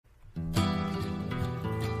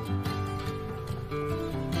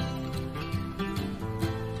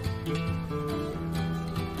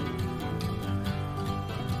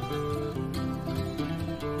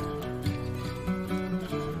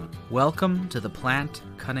Welcome to the Plant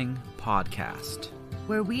Cunning Podcast,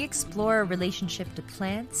 where we explore a relationship to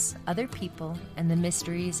plants, other people, and the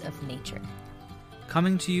mysteries of nature.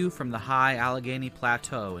 Coming to you from the high Allegheny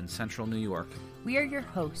Plateau in central New York. We are your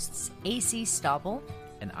hosts, A.C. Stauble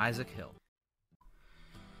and Isaac Hill.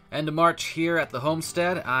 End of March here at the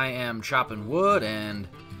homestead. I am chopping wood and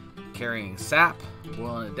carrying sap,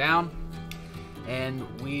 boiling it down, and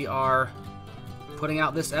we are putting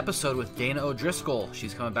out this episode with Dana O'Driscoll.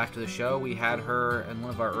 She's coming back to the show. We had her in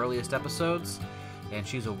one of our earliest episodes, and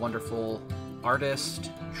she's a wonderful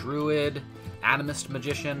artist, druid, animist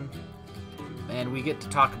magician, and we get to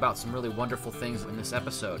talk about some really wonderful things in this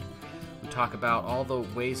episode. We talk about all the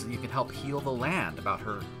ways that you can help heal the land, about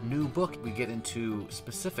her new book. We get into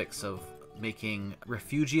specifics of making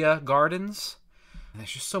refugia gardens. There's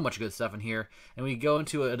just so much good stuff in here. And we go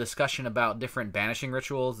into a discussion about different banishing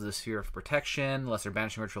rituals, the Sphere of Protection, Lesser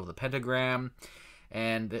Banishing Ritual of the Pentagram,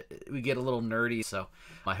 and we get a little nerdy, so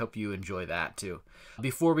I hope you enjoy that too.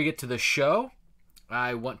 Before we get to the show,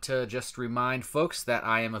 I want to just remind folks that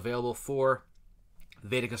I am available for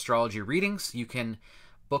Vedic astrology readings. You can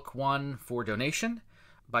book one for donation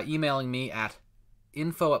by emailing me at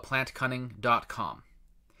info@plantcunning.com.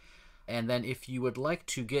 And then if you would like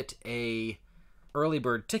to get a early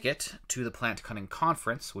bird ticket to the Plant Cunning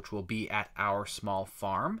Conference, which will be at our small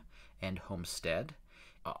farm and homestead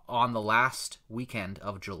on the last weekend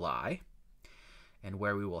of July, and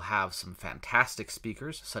where we will have some fantastic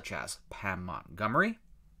speakers such as Pam Montgomery,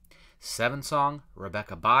 Seven Song,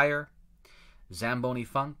 Rebecca Byer, Zamboni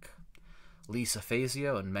Funk, Lisa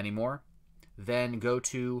Fazio, and many more, then go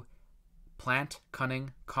to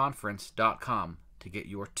plantcunningconference.com to get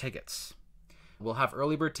your tickets. We'll have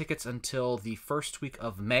early bird tickets until the first week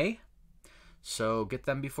of May, so get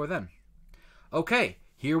them before then. Okay,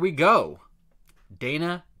 here we go.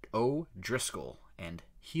 Dana O'Driscoll and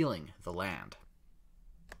Healing the Land.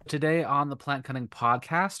 Today on the Plant Cunning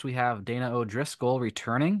Podcast, we have Dana O'Driscoll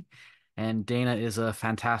returning. And Dana is a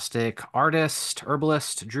fantastic artist,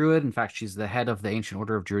 herbalist, druid. In fact, she's the head of the Ancient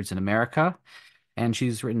Order of Druids in America. And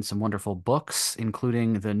she's written some wonderful books,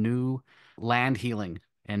 including the new Land Healing.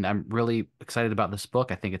 And I'm really excited about this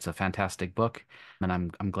book. I think it's a fantastic book, and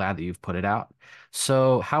I'm glad that you've put it out.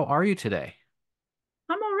 So how are you today?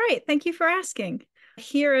 I'm all right. Thank you for asking.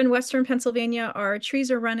 Here in Western Pennsylvania, our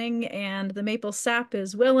trees are running and the maple sap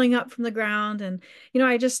is welling up from the ground. And,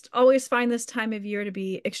 I just always find this time of year to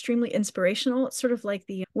be extremely inspirational. It's sort of like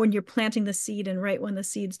when you're planting the seed and right when the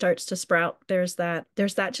seed starts to sprout, there's that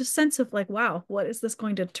just sense of like, wow, what is this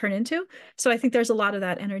going to turn into? So I think there's a lot of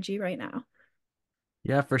that energy right now.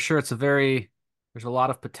 Yeah, for sure. There's a lot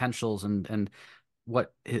of potentials, and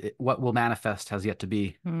what will manifest has yet to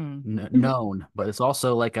be known, but it's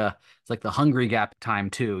also like the hungry gap time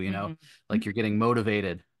too, like you're getting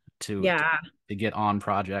motivated to get on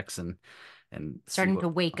projects and starting to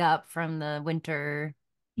wake up from the winter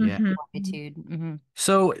attitude. Mm-hmm.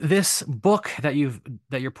 So this book that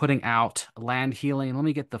you're putting out, Land Healing, let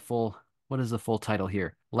me get what is the full title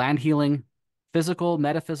here? Land Healing, Physical,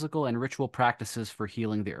 Metaphysical, and Ritual Practices for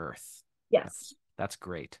Healing the Earth. Yes. That's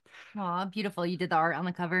great. Aw, beautiful. You did the art on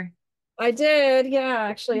the cover? I did. Yeah,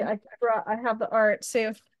 actually, I have the art.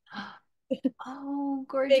 So, oh,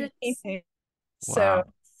 gorgeous. Wow.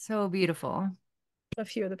 So beautiful. A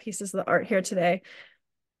few of the pieces of the art here today.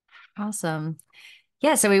 Awesome.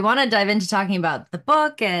 Yeah, so we want to dive into talking about the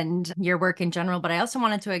book and your work in general, but I also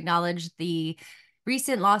wanted to acknowledge the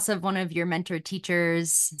recent loss of one of your mentor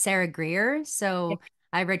teachers, Sarah Greer. So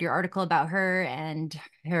I read your article about her and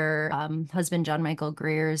her husband, John Michael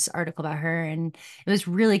Greer's article about her. And it was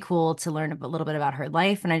really cool to learn a little bit about her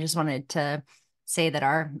life. And I just wanted to say that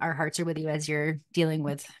our hearts are with you as you're dealing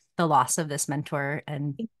with the loss of this mentor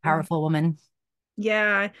and powerful woman.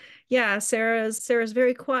 Yeah. Sarah's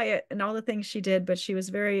very quiet in all the things she did, but she was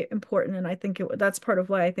very important. And I think that's part of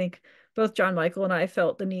why I think both John Michael and I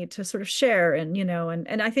felt the need to sort of share and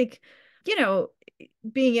I think,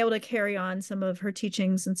 being able to carry on some of her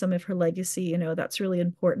teachings and some of her legacy, that's really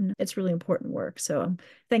important. It's really important work. So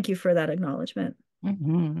thank you for that acknowledgement.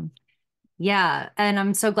 Mm-hmm. Yeah. And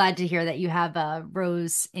I'm so glad to hear that you have a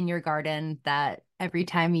rose in your garden that every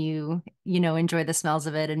time you enjoy the smells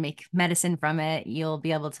of it and make medicine from it, you'll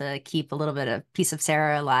be able to keep a little bit of piece of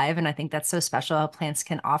Sarah alive. And I think that's so special how plants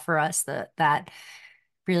can offer us that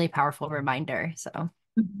really powerful reminder. So.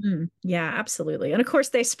 Mm-hmm. Yeah, absolutely. And of course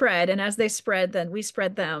they spread, and as they spread, then we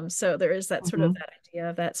spread them. So there is that sort of that idea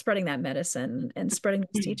of that spreading that medicine and spreading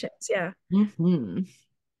those teachings. Yeah. Mm-hmm.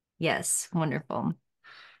 Yes. Wonderful.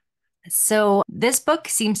 So this book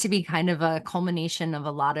seems to be kind of a culmination of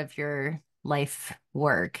a lot of your life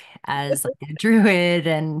work as like a druid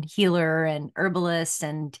and healer and herbalist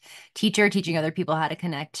and teacher, teaching other people how to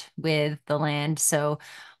connect with the land. So,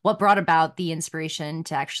 what brought about the inspiration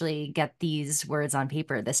to actually get these words on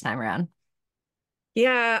paper this time around?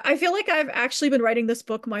 Yeah, I feel like I've actually been writing this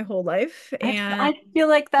book my whole life, and I feel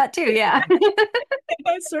like that too. Yeah.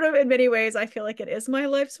 it's sort of in many ways, I feel like it is my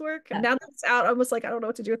life's work. And now that it's out, I'm almost like I don't know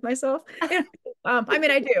what to do with myself. I mean,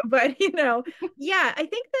 I do, but yeah,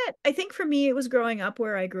 I think for me, it was growing up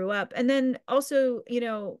where I grew up, and then also,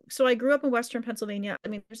 so I grew up in Western Pennsylvania. I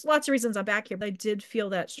mean, there's lots of reasons I'm back here, but I did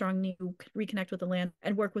feel that strong need to reconnect with the land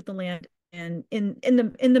and work with the land. And in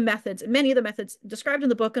the methods, many of the methods described in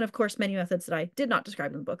the book, and of course, many methods that I did not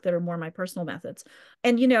describe in the book that are more my personal methods.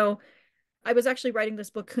 And I was actually writing this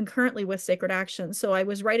book concurrently with Sacred Action. So I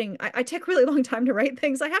was writing, I take a really long time to write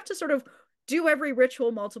things. I have to sort of do every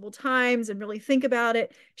ritual multiple times and really think about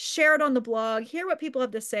it, share it on the blog, hear what people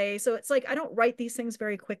have to say. So it's like I don't write these things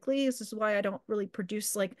very quickly. This is why I don't really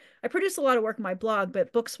produce, like, I produce a lot of work in my blog,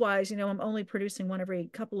 but books wise, I'm only producing one every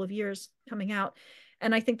couple of years coming out.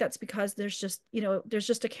 And I think that's because there's just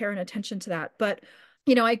a care and attention to that. But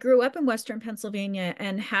I grew up in Western Pennsylvania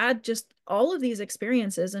and had just all of these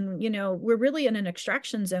experiences. And, we're really in an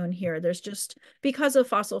extraction zone here. There's just because of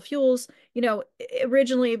fossil fuels,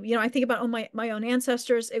 originally, I think about my own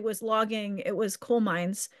ancestors, it was logging, it was coal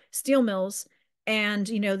mines, steel mills, and,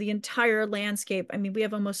 the entire landscape. I mean, we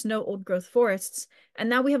have almost no old growth forests. And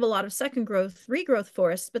now we have a lot of second growth, regrowth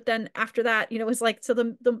forests. But then after that, it was like, so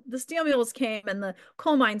the steel mills came and the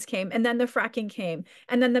coal mines came, and then the fracking came,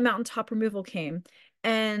 and then the mountaintop removal came.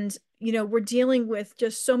 And, we're dealing with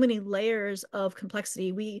just so many layers of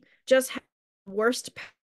complexity. We just have the worst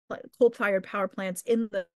coal-fired power plants in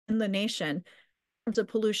the nation in terms of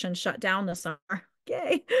pollution shut down this summer.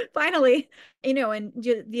 Yay, finally, and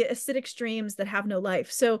the acidic streams that have no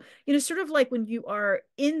life. So, sort of like when you are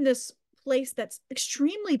in this place that's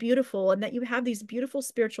extremely beautiful and that you have these beautiful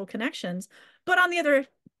spiritual connections, but on the other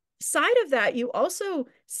side of that, you also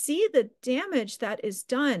see the damage that is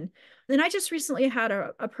done. And I just recently had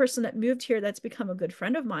a person that moved here that's become a good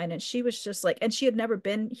friend of mine. And she was just like, and she had never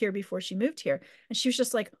been here before she moved here. And she was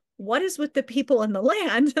just like, what is with the people in the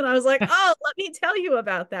land? And I was like, oh, let me tell you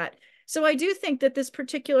about that. So I do think that this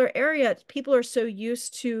particular area, people are so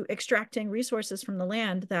used to extracting resources from the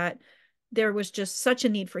land that there was just such a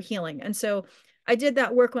need for healing. And so I did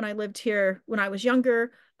that work when I lived here when I was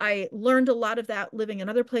younger. I learned a lot of that living in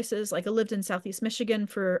other places. Like I lived in Southeast Michigan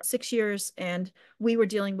for 6 years, and we were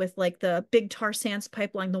dealing with like the big tar sands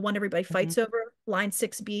pipeline, the one everybody fights over, line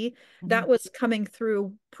 6B. That was coming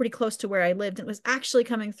through pretty close to where I lived. It was actually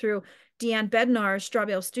coming through Deanne Bednar's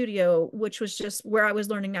Strawbale Studio, which was just where I was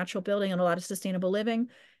learning natural building and a lot of sustainable living.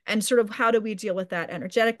 And sort of how do we deal with that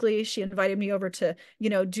energetically? She invited me over to,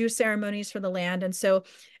 do ceremonies for the land. And so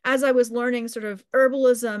as I was learning sort of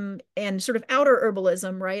herbalism and sort of outer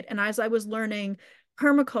herbalism, right? And as I was learning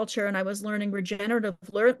permaculture and I was learning regenerative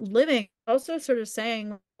living, also sort of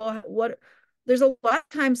saying, well, there's a lot of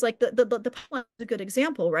times like the pipeline is a good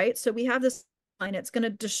example, right? So we have this line, it's going to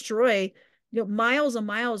destroy miles and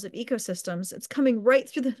miles of ecosystems. It's coming right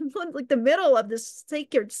through the middle of this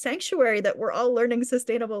sacred sanctuary that we're all learning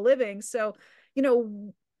sustainable living. So,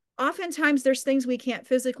 oftentimes there's things we can't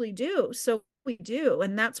physically do. So we do.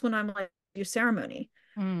 And that's when I'm like, do ceremony.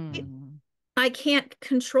 I can't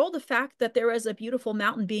control the fact that there is a beautiful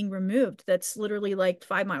mountain being removed that's literally like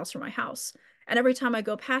 5 miles from my house. And every time I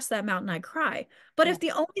go past that mountain, I cry. But if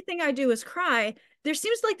the only thing I do is cry, there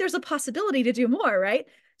seems like there's a possibility to do more, right?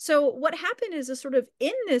 So what happened is a sort of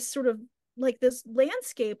in this sort of like this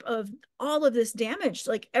landscape of all of this damage,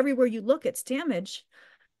 like everywhere you look, it's damage.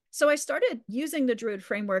 So I started using the Druid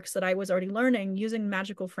frameworks that I was already learning, using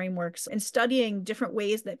magical frameworks and studying different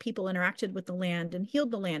ways that people interacted with the land and healed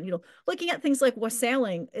the land. Looking at things like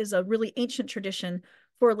wassailing is a really ancient tradition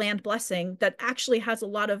for land blessing that actually has a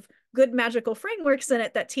lot of good magical frameworks in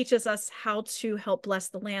it that teaches us how to help bless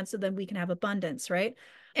the land so then we can have abundance, right?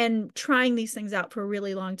 And trying these things out for a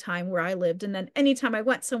really long time where I lived. And then anytime I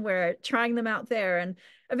went somewhere, trying them out there. And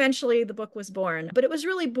eventually the book was born. But it was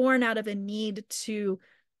really born out of a need to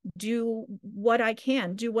do what I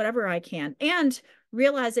can, do whatever I can, and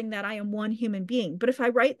realizing that I am one human being. But if I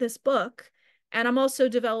write this book, and I'm also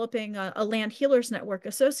developing a land healers network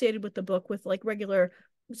associated with the book with like regular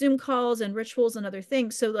Zoom calls and rituals and other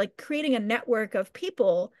things. So like creating a network of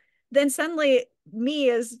people, then suddenly me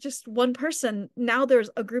as just one person, now there's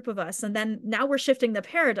a group of us. And then now we're shifting the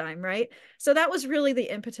paradigm, right? So that was really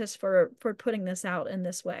the impetus for putting this out in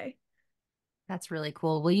this way. That's really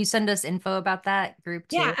cool. Will you send us info about that group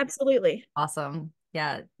too? Yeah, absolutely. Awesome.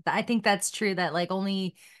 Yeah, I think that's true that like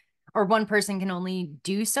only or one person can only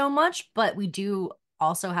do so much, but we do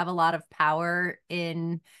also have a lot of power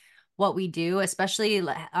in what we do, especially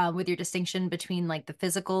with your distinction between like the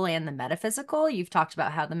physical and the metaphysical. You've talked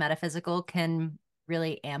about how the metaphysical can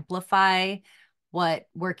really amplify what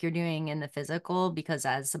work you're doing in the physical, because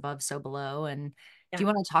as above, so below. And do you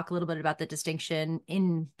want to talk a little bit about the distinction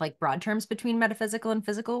in like broad terms between metaphysical and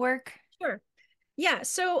physical work? Sure. Yeah,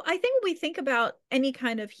 so I think when we think about any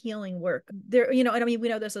kind of healing work, there, you know, and I mean, we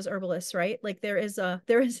know this as herbalists, right? Like there is a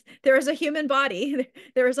human body,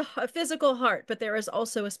 there is a physical heart, but there is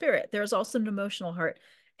also a spirit. There is also an emotional heart.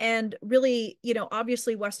 And really, you know,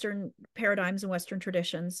 obviously Western paradigms and Western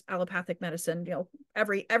traditions, allopathic medicine, you know,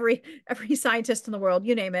 every scientist in the world,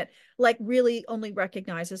 you name it, like really only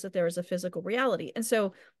recognizes that there is a physical reality. And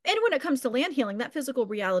so, and when it comes to land healing, that physical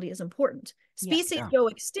reality is important. Species go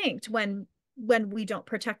extinct when we don't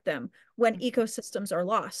protect them, when ecosystems are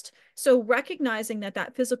lost. So recognizing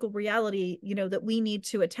that physical reality, you know, that we need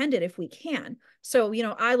to attend it if we can. So, you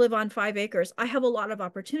know, I live on 5 acres. I have a lot of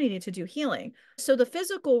opportunity to do healing. So the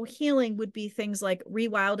physical healing would be things like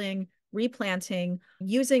rewilding, replanting,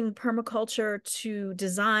 using permaculture to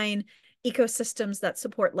design ecosystems that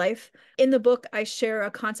support life. In the book, I share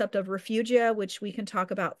a concept of refugia, which we can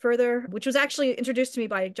talk about further, which was actually introduced to me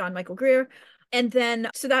by John Michael Greer. And then,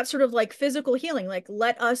 so that's sort of like physical healing, like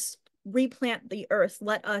let us replant the earth,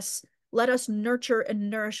 let us nurture and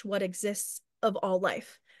nourish what exists of all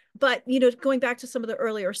life. But, you know, going back to some of the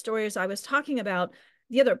earlier stories I was talking about,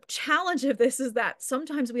 the other challenge of this is that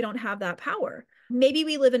sometimes we don't have that power. Maybe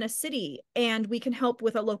we live in a city and we can help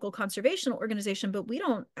with a local conservation organization, but we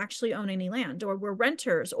don't actually own any land, or we're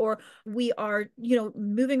renters, or we are, you know,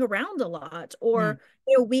 moving around a lot, or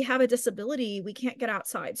you know, we have a disability, we can't get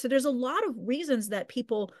outside. So there's a lot of reasons that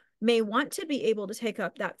people may want to be able to take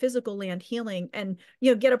up that physical land healing and,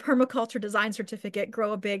 you know, get a permaculture design certificate,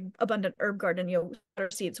 grow a big abundant herb garden, you know,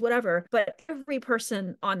 water seeds, whatever. But every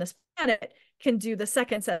person on this planet can do the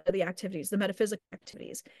second set of the activities, the metaphysical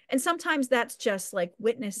activities. And sometimes that's just like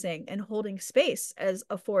witnessing and holding space as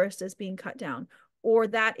a forest is being cut down, or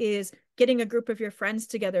that is getting a group of your friends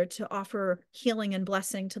together to offer healing and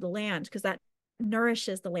blessing to the land, because that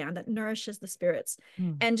nourishes the land, that nourishes the spirits.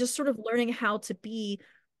 And just sort of learning how to be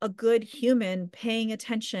a good human, paying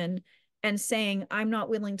attention and saying, I'm not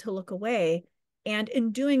willing to look away. And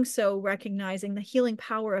in doing so, recognizing the healing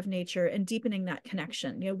power of nature and deepening that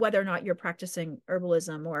connection, you know, whether or not you're practicing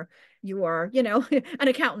herbalism or you are, you know, an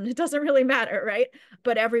accountant, it doesn't really matter, right?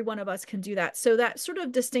 But every one of us can do that. So that sort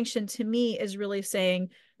of distinction to me is really saying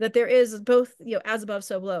that there is both, you know, as above,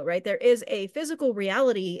 so below, right? There is a physical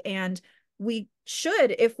reality, and we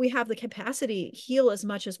should, if we have the capacity, heal as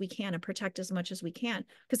much as we can and protect as much as we can,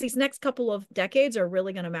 because these next couple of decades are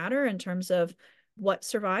really going to matter in terms of what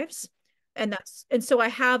survives. And so I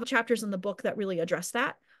have chapters in the book that really address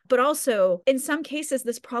that. But also, in some cases,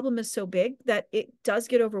 this problem is so big that it does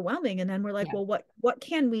get overwhelming. And then we're like, well, what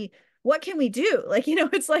can we do? Like, you know,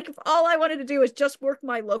 it's like if all I wanted to do is just work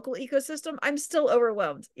my local ecosystem, I'm still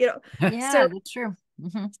overwhelmed, you know? Yeah, that's true.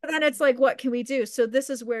 So then it's like, what can we do? So this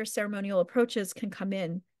is where ceremonial approaches can come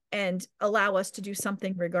in and allow us to do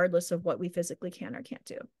something regardless of what we physically can or can't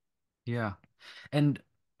do. Yeah. And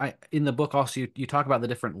in the book also you talk about the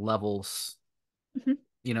different levels.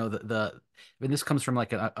 You know, and this comes from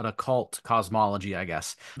like an occult cosmology, I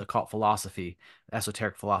guess, the occult philosophy,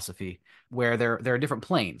 esoteric philosophy, where there are different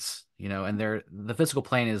planes, you know, and the physical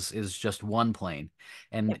plane is just one plane,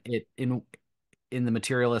 and it in the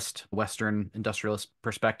materialist Western industrialist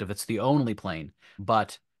perspective, it's the only plane.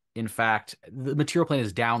 But in fact, the material plane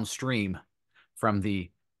is downstream from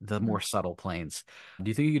the more subtle planes. Do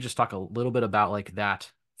you think you could just talk a little bit about like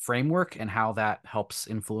that framework and how that helps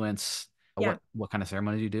influence what kind of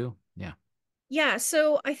ceremonies you do? Yeah. Yeah,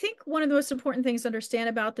 so I think one of the most important things to understand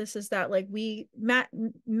about this is that like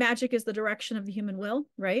magic is the direction of the human will,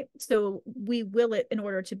 right? So we will it in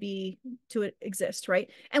order to exist, right?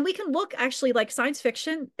 And we can look, actually, like science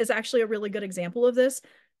fiction is actually a really good example of this.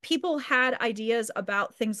 People had ideas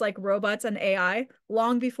about things like robots and AI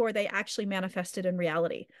long before they actually manifested in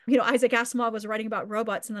reality. You know, Isaac Asimov was writing about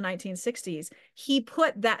robots in the 1960s. He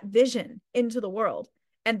put that vision into the world.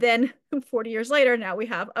 And then 40 years later, now we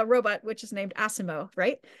have a robot, which is named Asimo,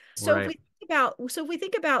 right? So if we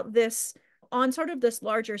think about this on sort of this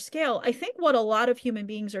larger scale, I think what a lot of human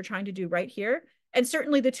beings are trying to do right here, and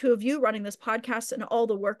certainly the two of you running this podcast and all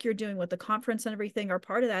the work you're doing with the conference and everything are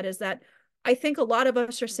part of that, is that I think a lot of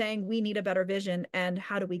us are saying we need a better vision, and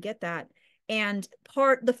how do we get that? And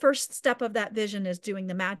the first step of that vision is doing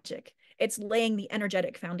the magic. It's laying the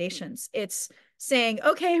energetic foundations. It's saying,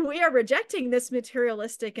 okay, we are rejecting this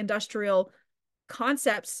materialistic industrial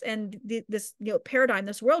concepts and this paradigm,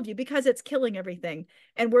 this worldview, because it's killing everything,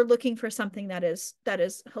 and we're looking for something that is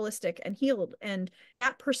holistic and healed. And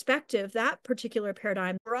that perspective, that particular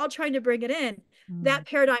paradigm, we're all trying to bring it in. That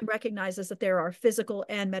paradigm recognizes that there are physical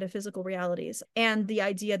and metaphysical realities, and the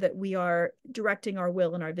idea that we are directing our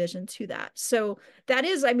will and our vision to that. So that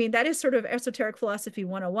is, I mean, that is sort of esoteric philosophy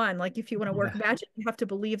 101. Like, if you want to work magic, you have to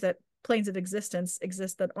believe that planes of existence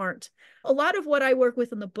exist that aren't. A lot of what I work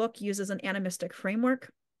with in the book uses an animistic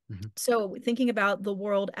framework. So thinking about the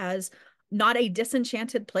world as not a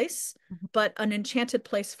disenchanted place, but an enchanted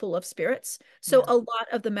place full of spirits. So a lot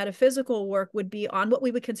of the metaphysical work would be on what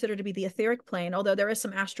we would consider to be the etheric plane, although there is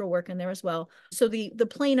some astral work in there as well. So the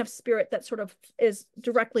plane of spirit that sort of is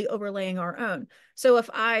directly overlaying our own. So if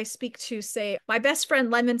I speak to, say, my best friend,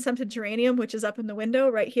 lemon scented geranium, which is up in the window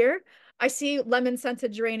right here, I see lemon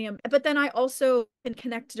scented geranium, but then I also can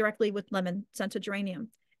connect directly with lemon scented geranium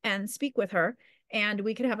and speak with her, and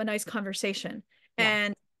we could have a nice conversation.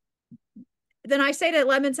 And then I say to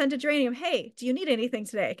lemon scented geranium, hey, do you need anything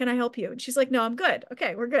today? Can I help you? And she's like, no, I'm good.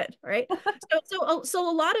 Okay, we're good. Right.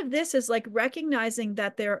 So a lot of this is like recognizing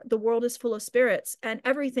that the world is full of spirits and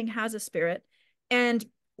everything has a spirit, and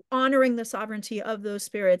honoring the sovereignty of those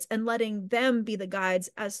spirits and letting them be the guides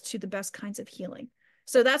as to the best kinds of healing.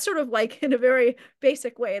 So that's sort of like, in a very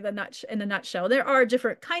basic way, in a nutshell. There are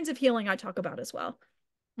different kinds of healing I talk about as well.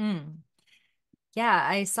 Yeah,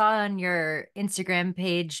 I saw on your Instagram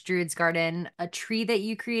page, Druid's Garden, a tree that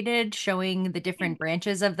you created showing the different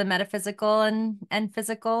branches of the metaphysical and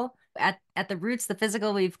physical. At the roots, the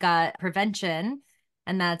physical, we've got prevention,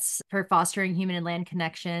 and that's for fostering human and land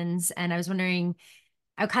connections. And I was wondering,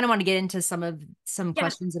 I kind of want to get into some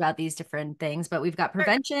questions about these different things, but we've got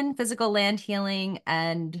prevention, physical land healing,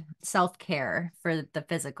 and self-care for the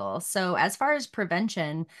physical. So as far as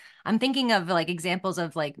prevention, I'm thinking of like examples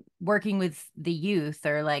of like working with the youth,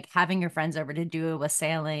 or like having your friends over to do a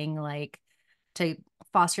wassailing, like to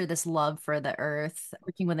foster this love for the earth,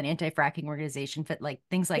 working with an anti-fracking organization, like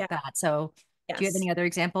things like that. So do you have any other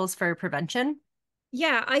examples for prevention?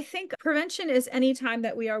 Yeah, I think prevention is any time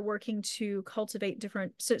that we are working to cultivate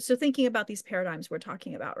different. So thinking about these paradigms we're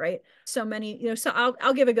talking about, right? So many, so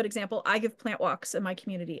I'll give a good example. I give plant walks in my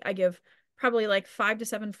community. I give probably like 5 to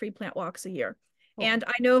 7 free plant walks a year. Cool. And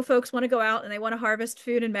I know folks want to go out and they want to harvest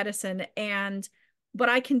food and medicine, but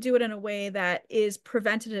I can do it in a way that is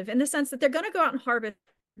preventative, in the sense that they're going to go out and harvest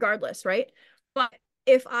regardless, right? But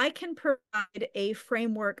if I can provide a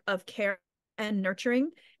framework of care and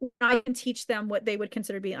nurturing, I can teach them what they would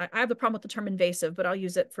consider being, I have the problem with the term invasive, but I'll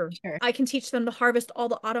use it for, I can teach them to harvest all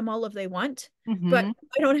the autumn olive they want, but I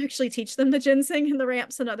don't actually teach them the ginseng and the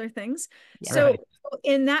ramps and other things. So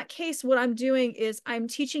in that case, what I'm doing is I'm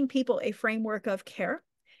teaching people a framework of care,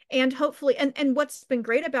 and hopefully, and what's been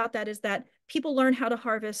great about that is that people learn how to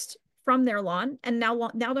harvest from their lawn, and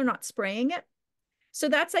now they're not spraying it. So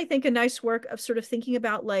that's, I think, a nice work of sort of thinking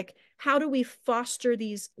about, like, how do we foster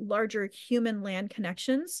these larger human land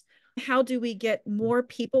connections? How do we get more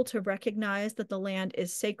people to recognize that the land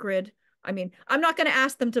is sacred? I mean, I'm not going to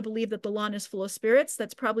ask them to believe that the lawn is full of spirits.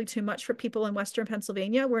 That's probably too much for people in Western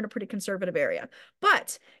Pennsylvania. We're in a pretty conservative area.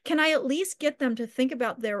 But can I at least get them to think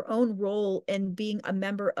about their own role in being a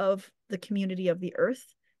member of the community of the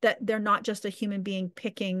earth? That they're not just a human being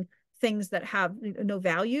picking things that have no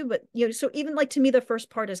value, but so even like, to me, the first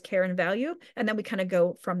part is care and value, and then we kind of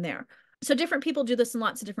go from there. So different people do this in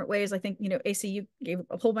lots of different ways. I think, ACU gave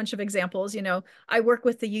a whole bunch of examples. I work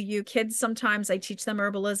with the UU kids sometimes. I teach them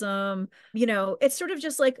herbalism. It's sort of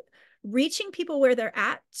just like reaching people where they're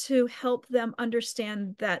at to help them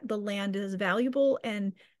understand that the land is valuable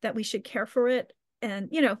and that we should care for it, and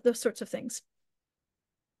those sorts of things.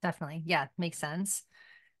 Definitely. Yeah, makes sense.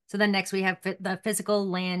 So then next we have the physical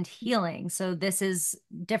land healing. So this is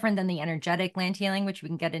different than the energetic land healing, which we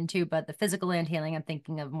can get into, but the physical land healing, I'm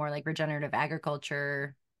thinking of more like regenerative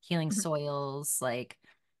agriculture, healing soils, like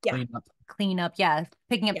clean up,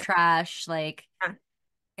 picking up trash, like,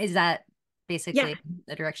 is that basically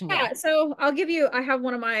the direction? Yeah. So I have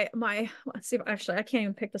one of my, let's see, actually, I can't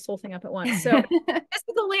even pick this whole thing up at once. So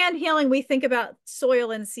physical land healing, we think about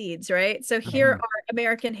soil and seeds, right? So here are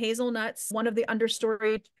American hazelnuts, one of the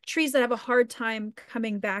understory trees that have a hard time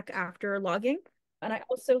coming back after logging. And I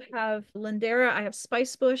also have lindera. I have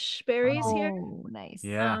spice bush berries here. Oh, nice.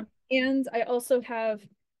 Yeah. And I also have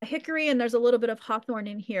hickory, and there's a little bit of hawthorn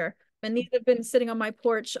in here. And these have been sitting on my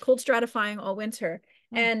porch, cold stratifying all winter.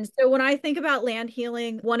 And so when I think about land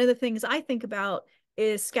healing, one of the things I think about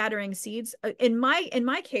is scattering seeds. In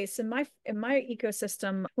my case, in my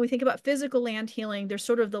ecosystem, when we think about physical land healing, there's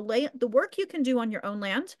sort of the work you can do on your own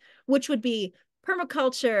land, which would be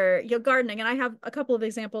permaculture, gardening, and I have a couple of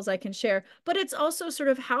examples I can share, but it's also sort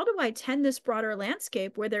of, how do I tend this broader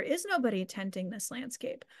landscape where there is nobody tending this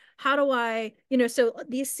landscape? How do I, so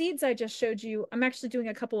these seeds I just showed you, I'm actually doing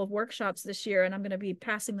a couple of workshops this year, and I'm going to be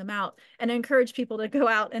passing them out and encourage people to go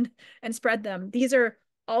out and spread them. These are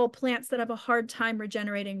all plants that have a hard time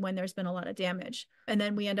regenerating when there's been a lot of damage. And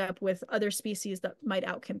then we end up with other species that might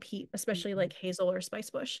outcompete, especially like hazel or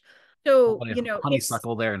spicebush. So,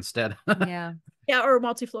 honeysuckle there instead. Yeah. Yeah, or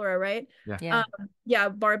multiflora, right? Yeah. Yeah,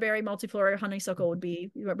 barberry, multiflora, honeysuckle would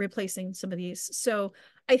be replacing some of these. So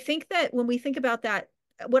I think that when we think about that,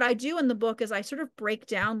 what I do in the book is I sort of break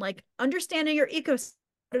down like understanding your ecosystem.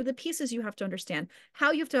 What are the pieces you have to understand?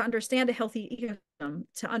 How you have to understand a healthy ecosystem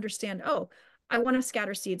to understand, oh, I want to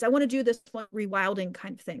scatter seeds. I want to do this rewilding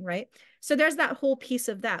kind of thing, right? So there's that whole piece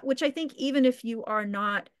of that, which I think even if you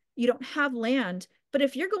don't have land, but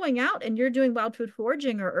if you're going out and you're doing wild food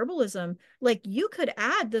foraging or herbalism, like you could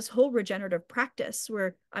add this whole regenerative practice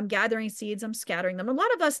where I'm gathering seeds, I'm scattering them. A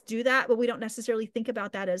lot of us do that, but we don't necessarily think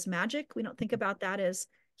about that as magic. We don't think about that as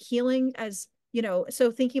healing, as, so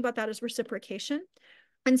thinking about that as reciprocation.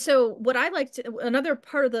 And so what I like to, another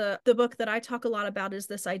part of the book that I talk a lot about is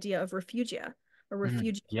this idea of refugia or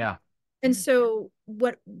refugia. Yeah. And so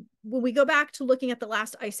when we go back to looking at the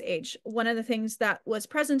last ice age, one of the things that was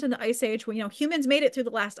present in the ice age, when humans made it through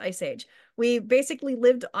the last ice age, we basically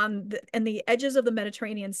lived in the edges of the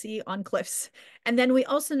Mediterranean Sea on cliffs. And then we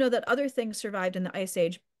also know that other things survived in the ice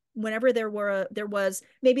age. Whenever there was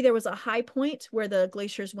a high point where the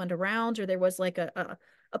glaciers went around, or there was like a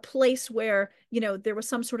place where there was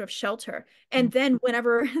some sort of shelter. And then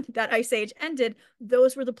whenever that ice age ended,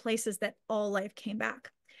 those were the places that all life came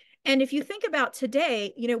back. And if you think about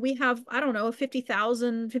today, we have, I don't know, 50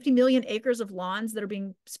 million acres of lawns that are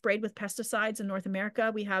being sprayed with pesticides in North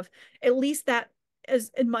America. We have at least that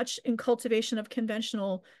as much in cultivation of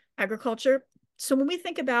conventional agriculture. So when we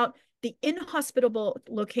think about the inhospitable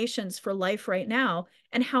locations for life right now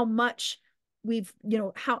and how much we've,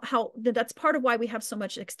 how that's part of why we have so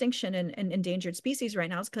much extinction and endangered species right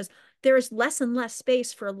now, is because there is less and less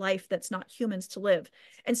space for life that's not humans to live.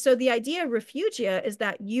 And so the idea of refugia is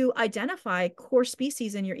that you identify core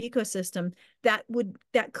species in your ecosystem that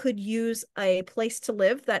could use a place to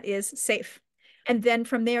live that is safe. And then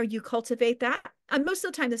from there, you cultivate that. And most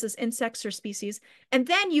of the time, this is insects or species. And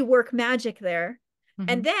then you work magic there.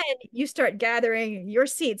 And then you start gathering your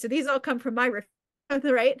seeds. So these all come from my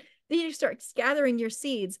refugia, right? Then you start gathering your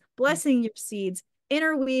seeds, blessing your seeds,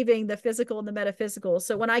 interweaving the physical and the metaphysical.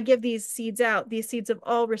 So when I give these seeds out, these seeds have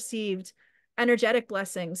all received energetic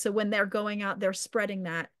blessings. So when they're going out, they're spreading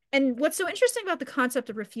that. And what's so interesting about the concept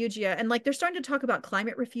of refugia, and like they're starting to talk about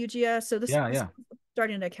climate refugia, so this is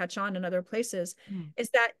starting to catch on in other places, is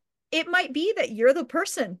that it might be that you're the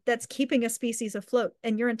person that's keeping a species afloat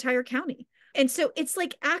in your entire county. And so it's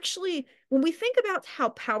like, actually, when we think about how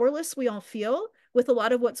powerless we all feel with a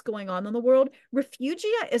lot of what's going on in the world,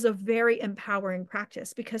 refugia is a very empowering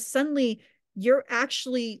practice, because suddenly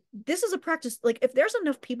this is a practice. Like if there's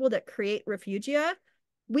enough people that create refugia,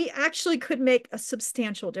 we actually could make a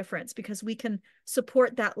substantial difference, because we can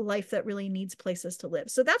support that life that really needs places to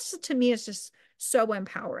live. So that's, to me, is just so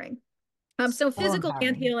empowering. So physical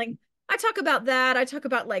land healing, I talk about that. I talk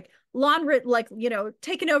about like lawn, like,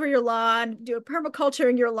 taking over your lawn, do a permaculture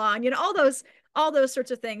in your lawn, all those sorts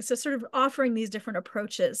of things. So sort of offering these different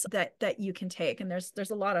approaches that you can take. And there's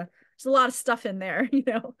a lot of stuff in there,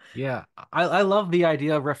 Yeah. I love the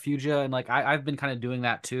idea of refugia, and like I've been kind of doing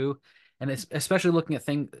that too. And it's especially looking at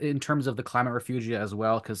things in terms of the climate refugia as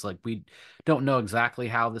well, because like we don't know exactly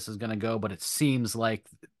how this is going to go, but it seems like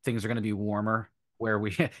things are going to be warmer, where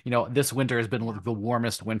we, this winter has been the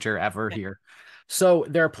warmest winter ever here. So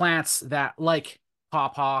there are plants that like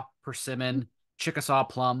pawpaw, persimmon, Chickasaw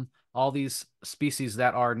plum, all these species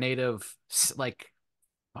that are native, like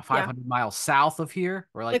 500 miles south of here,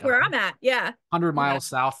 or like where I'm at. Yeah. 100 miles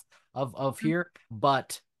south of here,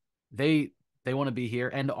 but they want to be here.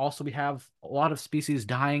 And also we have a lot of species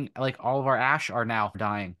dying, like all of our ash are now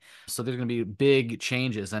dying. So there's going to be big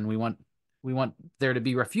changes, and we want there to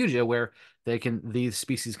be refugia where these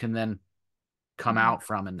species can then come out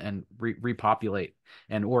from and repopulate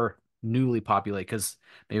or newly populate, because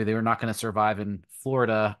maybe they were not going to survive in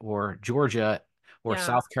Florida or Georgia or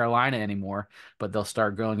South Carolina anymore, but they'll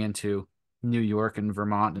start going into New York and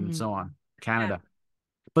Vermont and so on, Canada.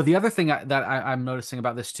 But the other thing that I'm noticing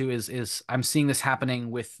about this too is I'm seeing this happening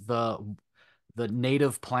with the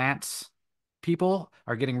native plants people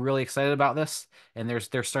are getting really excited about this, and there's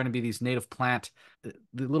starting to be these native plant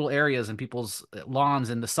the little areas in people's lawns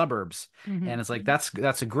in the suburbs, and it's like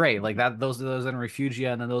that's a great like that those in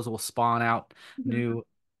refugia, and then those will spawn out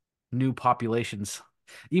new populations,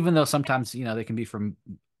 even though sometimes they can be from,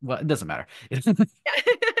 well, it doesn't matter.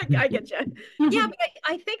 I get you. Yeah, but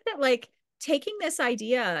I think that like taking this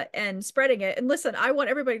idea and spreading it, and listen, I want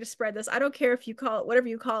everybody to spread this. I don't care if you call it whatever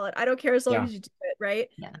you call it. I don't care as long Yeah. as you do it, right?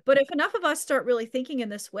 Yeah. But if enough of us start really thinking in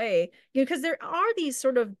this way, because there are these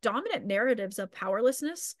sort of dominant narratives of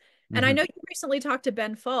powerlessness. And I know you recently talked to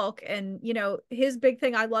Ben Falk, and his big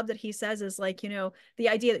thing I love that he says is like, the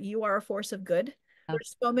idea that you are a force of good.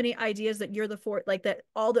 There's so many ideas that you're the force, like that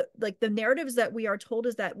all the like the narratives that we are told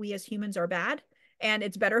is that we as humans are bad and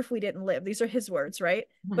it's better if we didn't live. These are his words, right?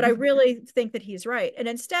 But I really think that he's right. And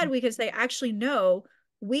instead we could say, actually, no,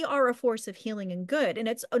 we are a force of healing and good. And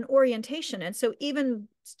it's an orientation. And so even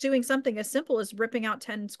doing something as simple as ripping out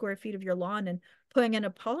 10 square feet of your lawn and putting in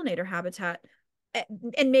a pollinator habitat,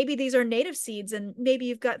 and maybe these are native seeds, and maybe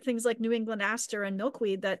you've got things like New England aster and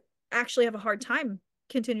milkweed that actually have a hard time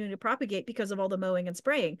continuing to propagate because of all the mowing and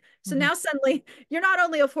spraying. So now suddenly you're not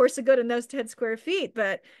only a force of good in those 10 square feet,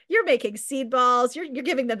 but you're making seed balls, you're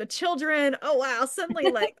giving them to children. Oh wow,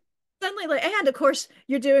 suddenly like and of course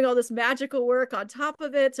you're doing all this magical work on top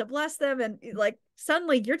of it to bless them, and like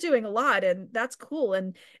suddenly you're doing a lot, and that's cool.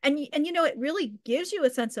 And it really gives you a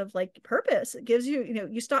sense of like purpose. It gives you,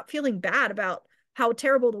 you stop feeling bad about how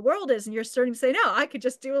terrible the world is, and you're starting to say, no, I could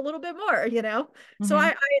just do a little bit more. So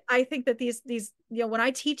I think that these when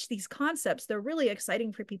I teach these concepts, they're really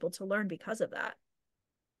exciting for people to learn because of that.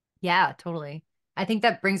 Yeah, totally. I think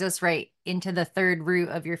that brings us right into the third root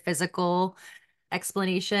of your physical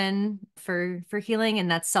explanation for healing,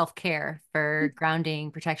 and that's self-care for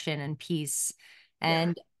grounding, protection, and peace.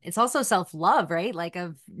 And it's also self-love, right? Like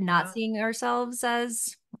of not seeing ourselves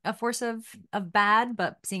as a force of bad,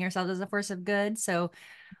 but seeing ourselves as a force of good. So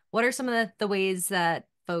what are some of the ways that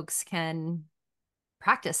folks can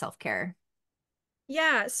practice self-care?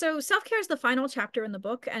 Yeah, so self-care is the final chapter in the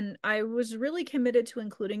book, and I was really committed to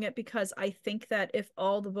including it because I think that if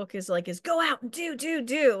all the book is like is go out and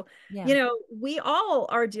do, Yeah. we all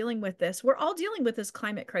are dealing with this. We're all dealing with this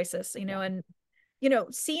climate crisis, and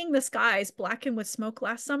seeing the skies blacken with smoke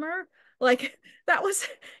last summer, like that was,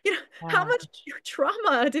 how much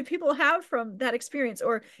trauma did people have from that experience,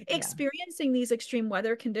 or experiencing these extreme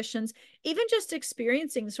weather conditions, even just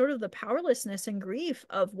experiencing sort of the powerlessness and grief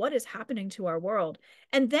of what is happening to our world.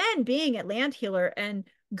 And then being at Land Healer and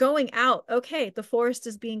going out, okay, the forest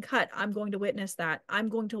is being cut. I'm going to witness that. I'm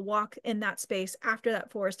going to walk in that space after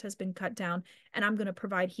that forest has been cut down, and I'm going to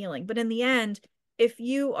provide healing. But in the end, if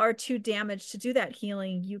you are too damaged to do that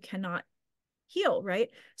healing, you cannot heal, right?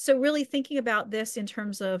 So really thinking about this in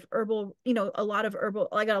terms of herbal, a lot of herbal,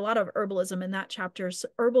 I got a lot of herbalism in that chapter, so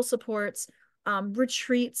herbal supports,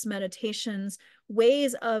 retreats, meditations,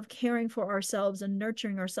 ways of caring for ourselves and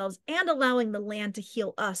nurturing ourselves and allowing the land to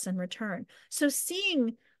heal us in return. So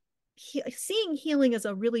seeing healing as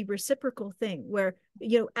a really reciprocal thing where,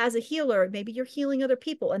 as a healer, maybe you're healing other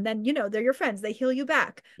people, and then, they're your friends, they heal you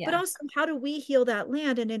back. But also, how do we heal that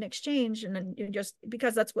land? And in exchange, and then just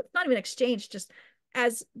because that's what, not even exchange, just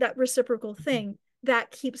as that reciprocal thing that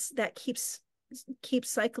keeps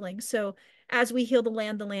cycling. So as we heal the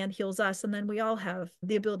land heals us, and then we all have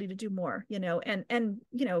the ability to do more, and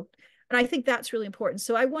I think that's really important.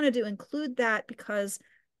 So I wanted to include that because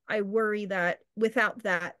I worry that without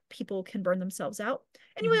that, people can burn themselves out.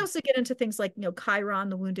 And you also get into things like, Chiron,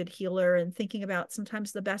 the wounded healer, and thinking about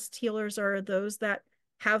sometimes the best healers are those that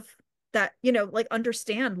have that, like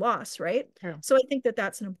understand loss, right? True. So I think that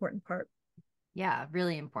that's an important part. Yeah,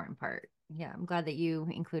 really important part. Yeah, I'm glad that you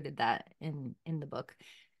included that in the book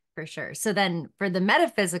for sure. So then for the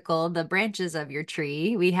metaphysical, the branches of your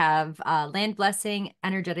tree, we have land blessing,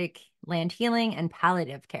 energetic land healing, and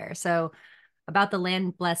palliative care. So about the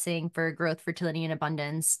land blessing for growth, fertility, and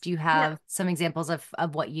abundance, do you have some examples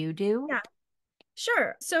of what you do? Yeah,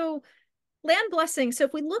 sure. So land blessing. So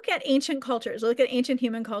if we look at ancient cultures, look at ancient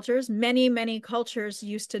human cultures, many cultures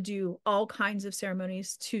used to do all kinds of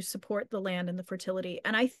ceremonies to support the land and the fertility.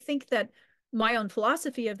 And I think that my own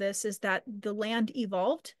philosophy of this is that the land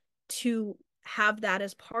evolved to have that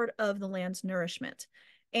as part of the land's nourishment.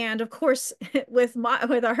 And of course, with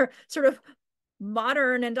our sort of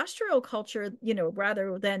modern industrial culture,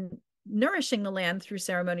 rather than nourishing the land through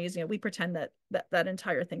ceremonies, we pretend that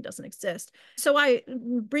entire thing doesn't exist. So I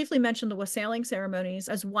briefly mentioned the wassailing ceremonies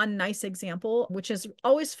as one nice example, which is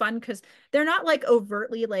always fun because they're not like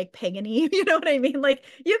overtly like pagany, you know what I mean? Like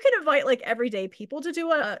you can invite like everyday people to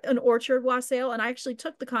do an orchard wassail. And I actually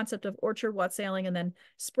took the concept of orchard wassailing and then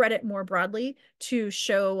spread it more broadly to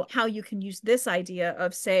show how you can use this idea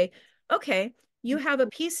of, say, okay, you have a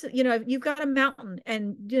piece, you've got a mountain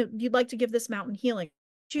and you'd like to give this mountain healing.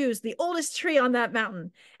 Choose the oldest tree on that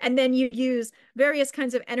mountain. And then you use various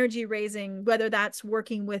kinds of energy raising, whether that's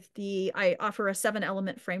working with I offer a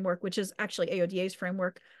 7-element framework, which is actually AODA's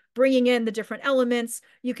framework, bringing in the different elements.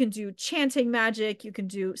 You can do chanting magic. You can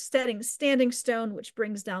do standing stone, which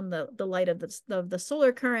brings down the light of the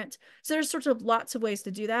solar current. So there's sort of lots of ways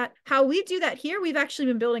to do that. How we do that here, we've actually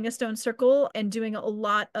been building a stone circle and doing a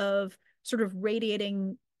lot of sort of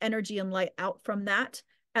radiating energy and light out from that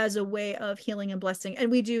as a way of healing and blessing. And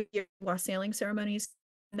we do wassailing ceremonies.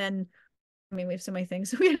 And then, I mean, we have so many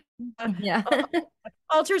things. We have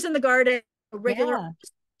altars in the garden, regular,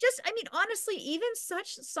 I mean, honestly, even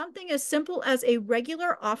something as simple as a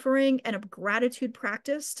regular offering and a gratitude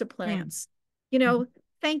practice to plants.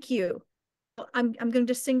 Thank you. I'm going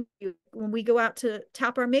to sing you when we go out to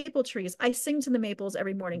tap our maple trees. I sing to the maples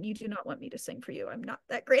every morning. You do not want me to sing for you. I'm not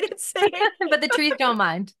that great at singing. But the trees don't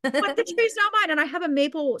mind. But the trees don't mind. And I have a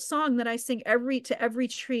maple song that I sing to every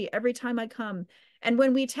tree every time I come. And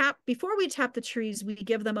when before we tap the trees, we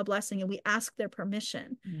give them a blessing and we ask their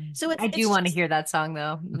permission. So I do want to hear that song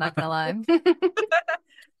though. I'm not gonna lie.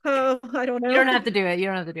 Oh, I don't know. You don't have to do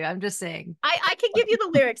it. I'm just saying. I can give you the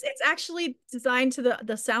lyrics. It's actually designed to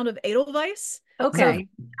the sound of Edelweiss. Okay.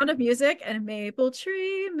 So, sound of music and maple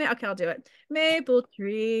tree. Okay, I'll do it. Maple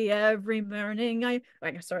tree every morning.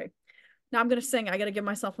 Sorry. Now I'm gonna sing. I gotta give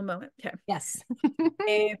myself a moment. Okay. Yes.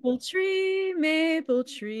 Maple tree,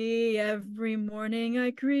 every morning I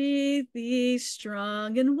greet thee,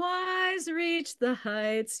 strong and wise, reach the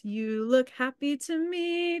heights. You look happy to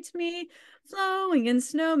meet me. Flowing in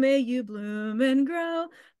snow, may you bloom and grow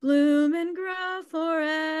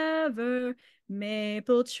forever.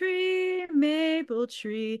 Maple tree,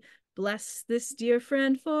 bless this dear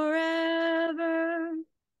friend forever.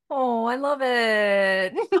 Oh, I love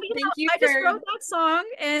it. Thank you. I just wrote that song.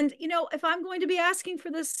 And, if I'm going to be asking for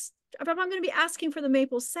the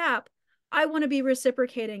maple sap, I want to be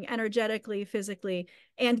reciprocating energetically, physically,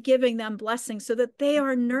 and giving them blessings so that they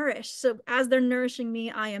are nourished. So as they're nourishing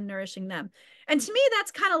me, I am nourishing them. And to me,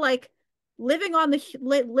 that's kind of like living on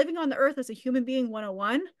the earth as a human being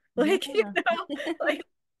 101. Like, like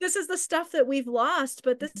this is the stuff that we've lost,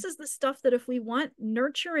 but this is the stuff that if we want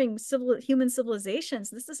nurturing human civilizations,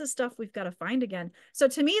 this is the stuff we've got to find again. So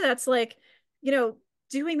to me, that's like,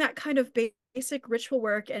 doing that kind of basic ritual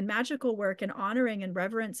work and magical work and honoring and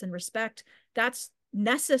reverence and respect, that's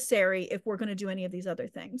necessary if we're going to do any of these other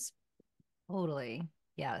things. Totally.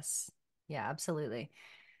 Yes. Yeah, absolutely.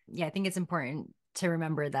 Yeah, I think it's important to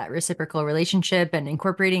remember that reciprocal relationship, and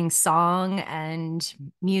incorporating song and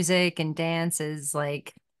music and dance is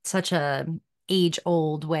like such a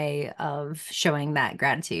age-old way of showing that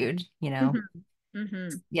gratitude, Mm-hmm.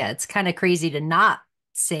 Yeah, it's kind of crazy to not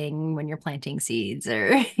sing when you're planting seeds or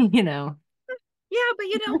Yeah, but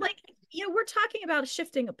we're talking about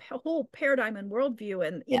shifting a whole paradigm and worldview,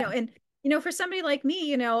 and for somebody like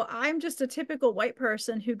me, I'm just a typical white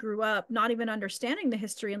person who grew up not even understanding the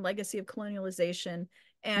history and legacy of colonialization.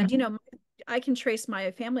 And I can trace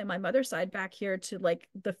my family on my mother's side back here to like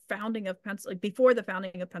the founding of before the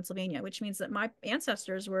founding of Pennsylvania, which means that my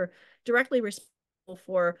ancestors were directly responsible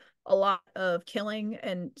for a lot of killing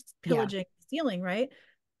and pillaging, stealing, right?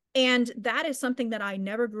 And that is something that I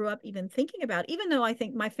never grew up even thinking about, even though I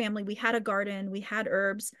think my family, we had a garden, we had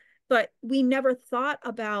herbs, but we never thought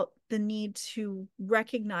about the need to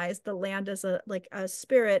recognize the land as a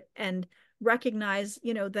spirit, and recognize,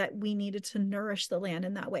 that we needed to nourish the land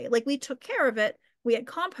in that way. Like we took care of it, we had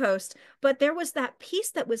compost, but there was that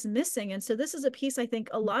piece that was missing. And so this is a piece I think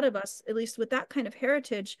a lot of us, at least with that kind of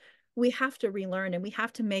heritage, we have to relearn, and we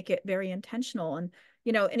have to make it very intentional. And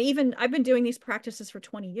and even I've been doing these practices for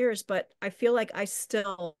 20 years, but I feel like I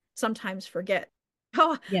still sometimes forget.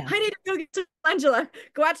 Oh, yeah. I need to go get some calendula,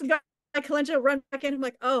 go out to the calendula, run back in. I'm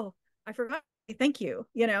like, oh, I forgot. Thank you.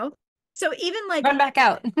 So even like run back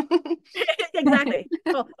out. Exactly.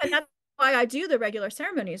 Well, and that's why I do the regular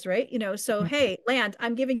ceremonies, right? So hey, land,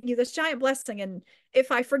 I'm giving you this giant blessing. And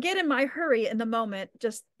if I forget in my hurry in the moment,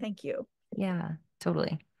 just thank you. Yeah,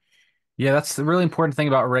 totally. Yeah, that's the really important thing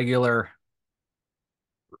about regular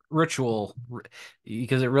ritual,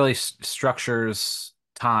 because it really structures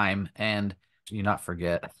time and you not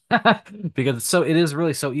forget because it is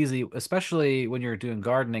really so easy, especially when you're doing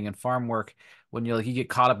gardening and farm work, when you get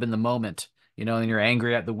caught up in the moment, and you're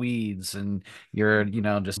angry at the weeds and you're,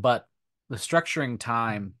 just, but the structuring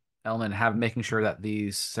time element, making sure that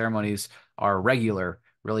these ceremonies are regular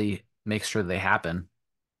really makes sure they happen,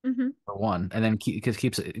 for one, and then because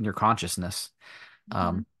keeps it in your consciousness.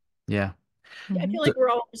 Mhm. Yeah. I feel Mhm. like we're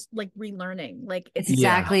all just like relearning. Like It's Yeah.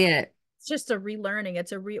 exactly it. it's just a relearning,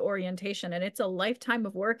 it's a reorientation, and it's a lifetime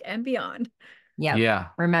of work and beyond. Yep. Yeah.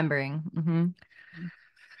 Remembering.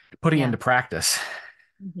 Putting Yeah. into practice.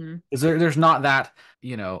 Mhm. Is there's not that,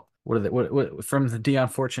 what are the what from the Dion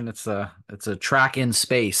Fortune, it's a track in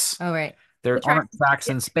space. Oh, right. The There track, aren't tracks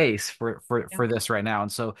yeah, in space for yeah. this right now.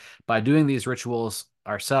 And so by doing these rituals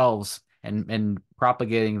ourselves and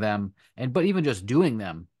propagating them, but even just doing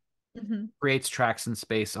them Mhm. creates tracks in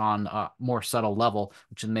space on a more subtle level,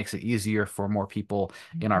 which makes it easier for more people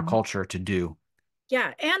in our Mhm. culture to do.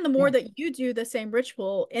 Yeah, and the more Yeah. that you do the same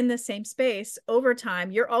ritual in the same space over time,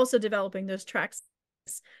 you're also developing those tracks.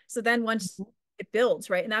 So then once it builds,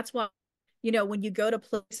 right? And that's why, when you go to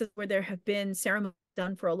places where there have been ceremonies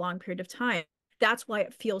done for a long period of time, that's why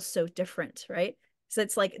it feels so different, right? So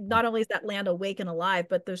it's like not only is that land awake and alive,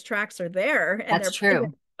 but those tracks are there and That's they're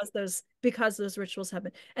present true. because those rituals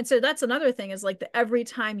happen. And so that's another thing is like every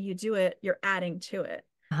time you do it, you're adding to it.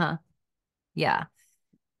 Uh-huh. Yeah.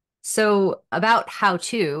 So about how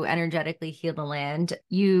to energetically heal the land,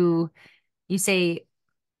 you say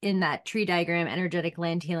in that tree diagram, energetic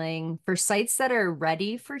land healing for sites that are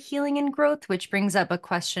ready for healing and growth, which brings up a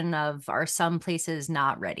question of, are some places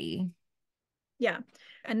not ready? Yeah.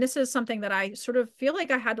 And this is something that I sort of feel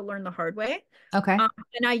like I had to learn the hard way. Okay.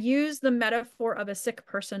 And I use the metaphor of a sick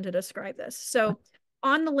person to describe this. So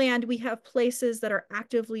on the land, we have places that are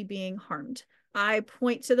actively being harmed. I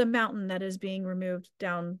point to the mountain that is being removed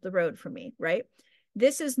down the road from me, right?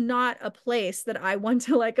 This is not a place that I want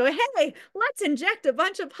to like go, hey, let's inject a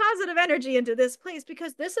bunch of positive energy into this place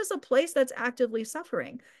because this is a place that's actively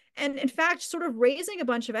suffering. And in fact, sort of raising a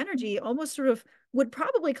bunch of energy almost sort of would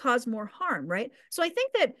probably cause more harm, right? So I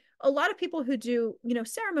think that a lot of people who do,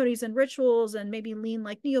 ceremonies and rituals and maybe lean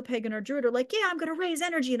like neo-pagan or druid are like, yeah, I'm going to raise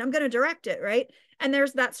energy and I'm going to direct it, right? And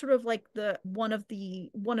there's that sort of like the one of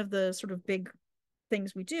the sort of big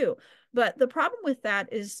things we do. But the problem with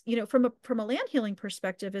that is, from a land healing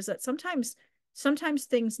perspective, is that sometimes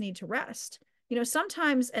things need to rest.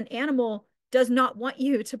 Sometimes an animal does not want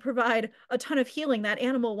you to provide a ton of healing. That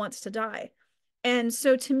animal wants to die. And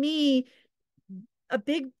so to me, a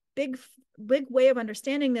big way of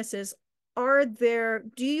understanding this is, do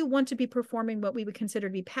you want to be performing what we would consider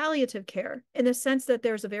to be palliative care, in the sense that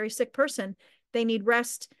there's a very sick person, they need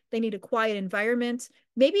rest, they need a quiet environment,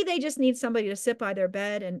 maybe they just need somebody to sit by their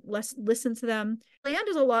bed and listen to them. Land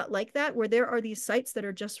is a lot like that, where there are these sites that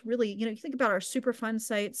are just really, you think about our super fun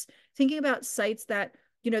sites, thinking about sites that,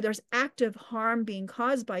 there's active harm being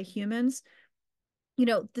caused by humans.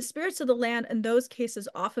 The spirits of the land in those cases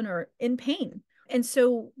often are in pain. And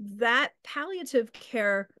so that palliative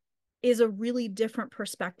care is a really different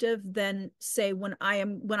perspective than, say, when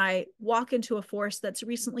I walk into a forest that's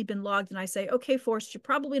recently been logged and I say, okay, forest, you're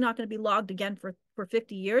probably not going to be logged again for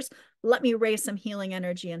 50 years. Let me raise some healing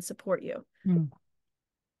energy and support you. Mm.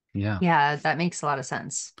 Yeah. Yeah, that makes a lot of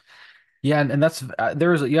sense. Yeah, and that's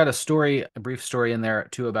you had a brief story in there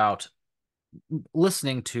too about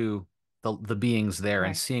listening to the beings there and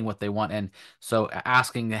Right. seeing what they want. And so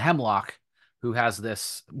asking the hemlock, who has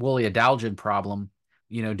this woolly adalgin problem,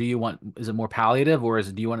 is it more palliative, or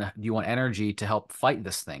do you want energy to help fight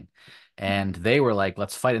this thing? And they were like,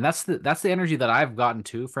 let's fight. And that's the energy that I've gotten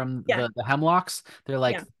too from Yeah. the hemlocks. They're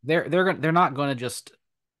like, Yeah. they're not going to just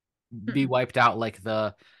be Mm-mm. wiped out like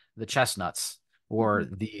the chestnuts or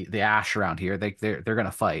Mm-mm. the ash around here. They're going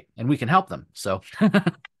to fight, and we can help them. So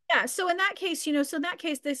Yeah, so in that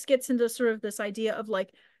case, this gets into sort of this idea of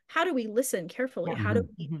like, how do we listen carefully? Yeah. How do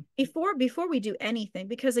Mhm. we, Mhm. before we do anything?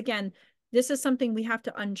 Because again, this is something we have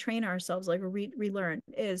to untrain ourselves, like relearn,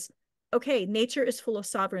 is okay, nature is full of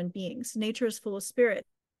sovereign beings. Nature is full of spirit.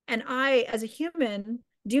 And I, as a human,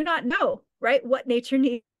 do not know, right, what nature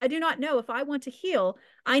needs. I do not know if I want to heal,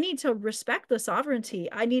 I need to respect the sovereignty.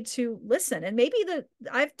 I need to listen. And maybe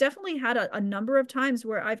I've definitely had a number of times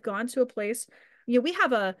where I've gone to a place, we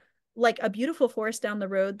have a beautiful forest down the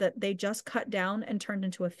road that they just cut down and turned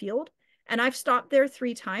into a field. And I've stopped there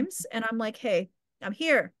 3 times and I'm like, hey, I'm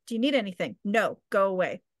here. Do you need anything? No, go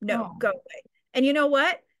away. No, Oh, go away. And you know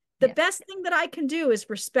what? The yeah. best thing that I can do is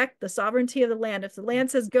respect the sovereignty of the land. If the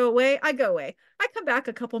land says go away, I go away. I come back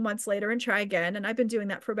a couple months later and try again. And I've been doing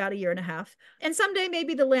that for about a year and a half. And someday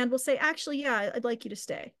maybe the land will say, actually, yeah, I'd like you to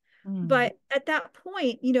stay. But at that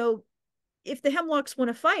point, if the hemlocks want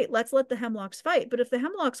to fight, let's let the hemlocks fight. But if the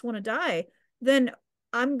hemlocks want to die, then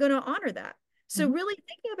I'm going to honor that. So really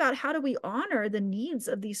thinking about how do we honor the needs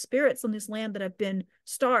of these spirits on this land that have been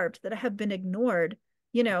starved, that have been ignored,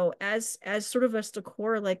 as sort of a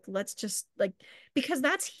decor, like, let's just like, because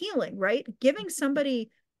that's healing, right? Giving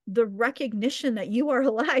somebody the recognition that you are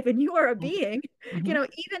alive and you are a being,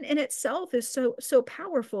 even in itself is so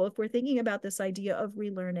powerful if we're thinking about this idea of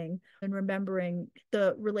relearning and remembering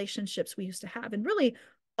the relationships we used to have. And really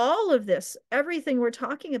all of this, everything we're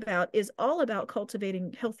talking about is all about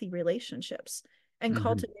cultivating healthy relationships and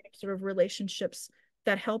cultivating sort of relationships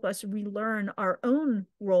that help us relearn our own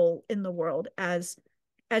role in the world as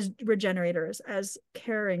regenerators, as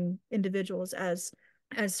caring individuals, as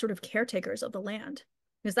sort of caretakers of the land.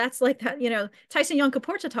 Because that's like that, Tyson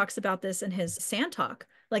Yunkaporta talks about this in his Sand Talk.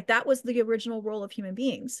 Like that was the original role of human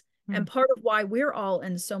beings. And part of why we're all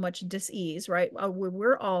in so much dis-ease, right?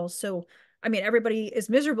 We're all so, everybody is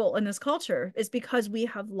miserable in this culture is because we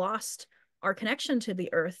have lost our connection to the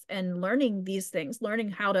earth and learning these things,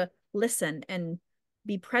 learning how to listen and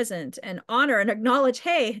be present and honor and acknowledge,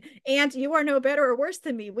 hey, and you are no better or worse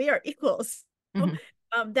than me. We are equals.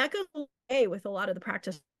 That goes away with a lot of the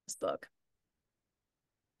practice of this book.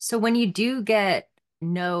 So when you do get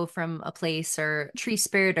no from a place or tree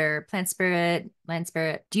spirit or plant spirit, land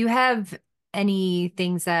spirit, do you have any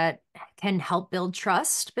things that can help build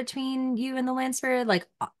trust between you and the land spirit, like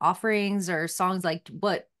offerings or songs? Like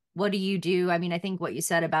what do you do? I think what you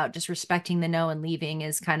said about just respecting the no and leaving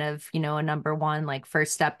is kind of, a number one, like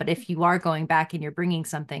first step. But if you are going back and you're bringing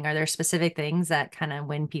something, are there specific things that kind of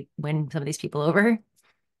win some of these people over?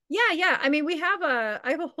 Yeah. I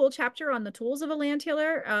have a whole chapter on the tools of a land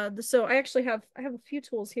healer. So I actually have a few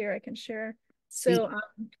tools here I can share. So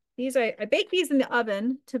these I bake these in the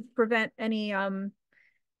oven to prevent any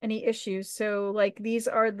issues. So like there's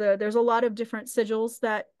a lot of different sigils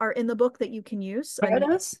that are in the book that you can use. What are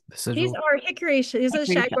those? These are these are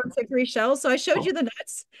shagbark hickory shells. So I showed you the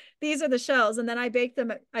nuts. These are the shells. And then I baked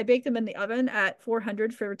them in the oven at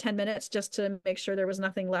 400 for 10 minutes just to make sure there was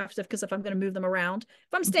nothing left. Because if I'm going to move them around,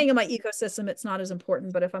 if I'm staying in my ecosystem, it's not as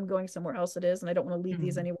important. But if I'm going somewhere else, it is. And I don't want to leave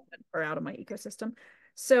these anywhere or out of my ecosystem.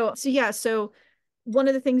 So one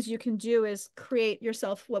of the things you can do is create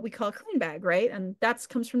yourself what we call a clean bag, right? And that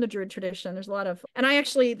comes from the Druid tradition. There's a lot of, and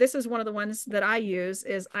this is one of the ones that I use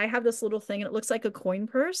is I have this little thing and it looks like a coin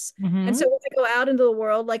purse. And so when I go out into the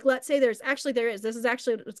world, like let's say this is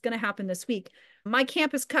actually what's going to happen this week. My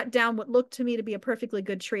camp has cut down what looked to me to be a perfectly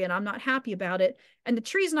good tree and I'm not happy about it. And the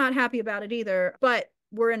tree's not happy about it either, but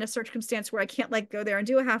we're in a circumstance where I can't like go there and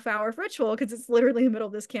do a half hour of ritual because it's literally in the middle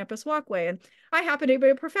of this campus walkway. And I happen to be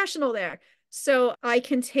a professional there. So I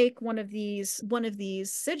can take one of these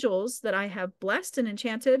sigils that I have blessed and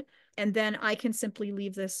enchanted, and then I can simply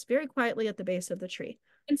leave this very quietly at the base of the tree.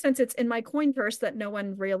 And since it's in my coin purse that no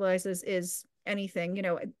one realizes is anything,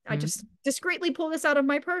 I just discreetly pull this out of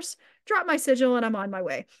my purse, drop my sigil, and I'm on my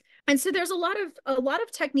way. And so there's a lot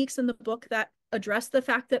of techniques in the book that address the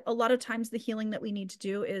fact that a lot of times the healing that we need to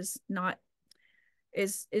do is not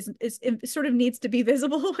is sort of needs to be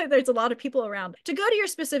visible. There's a lot of people around. To go to your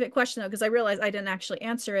specific question though, because I realized I didn't actually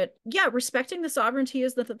answer it. Yeah, respecting the sovereignty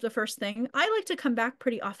is the first thing. I like to come back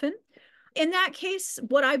pretty often. In that case,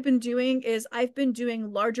 what I've been doing is I've been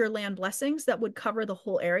doing larger land blessings that would cover the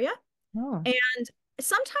whole area. And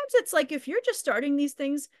sometimes it's like if you're just starting these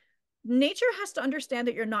things, nature has to understand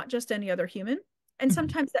that you're not just any other human. And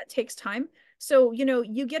sometimes that takes time. So,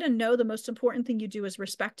 you get to know the most important thing you do is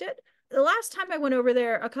respect it. The last time I went over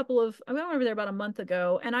there, I went over there about a month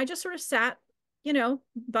ago, and I just sort of sat,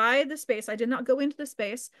 by the space. I did not go into the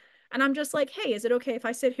space. And I'm just like, hey, is it okay if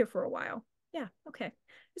I sit here for a while? Yeah, okay.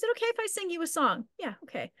 Is it okay if I sing you a song? Yeah,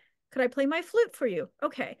 okay. Could I play my flute for you?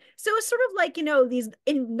 Okay. So it's sort of like, these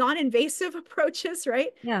non-invasive approaches, right?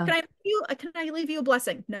 Yeah. Can I leave you a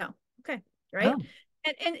blessing? No. Okay. Right. Oh.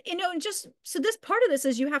 And just so this part of this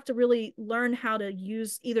is you have to really learn how to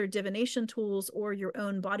use either divination tools or your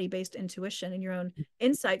own body-based intuition and your own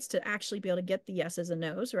insights to actually be able to get the yeses and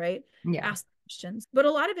nos, right? Yeah. Ask questions. But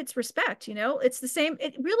a lot of it's respect, it's the same.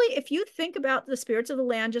 It really, if you think about the spirits of the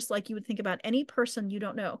land, just like you would think about any person you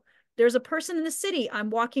don't know, there's a person in the city I'm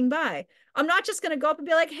walking by. I'm not just going to go up and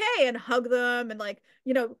be like, hey, and hug them and like,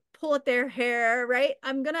 pull at their hair, right?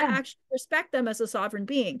 I'm going to actually respect them as a sovereign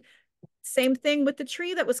being. Same thing with the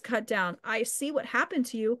tree that was cut down. I see what happened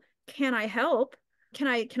to you. Can I help? Can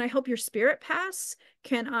I help your spirit pass?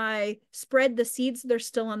 Can I spread the seeds that are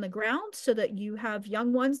still on the ground so that you have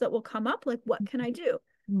young ones that will come up? Like, what can I do?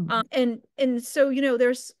 And so,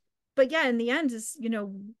 but yeah, in the end is,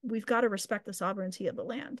 we've got to respect the sovereignty of the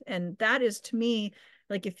land. And that is, to me,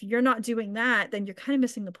 like, if you're not doing that, then you're kind of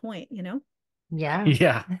missing the point. Yeah.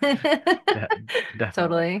 Yeah, definitely.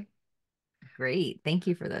 Totally. Great. Thank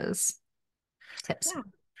you for those tips. Yeah.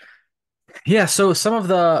 Yeah, so some of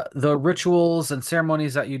the rituals and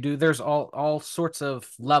ceremonies that you do, there's all sorts of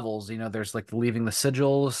levels. There's like leaving the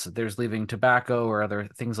sigils, there's leaving tobacco or other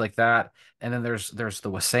things like that, and then there's the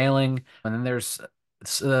wassailing, and then there's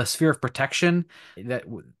the sphere of protection. That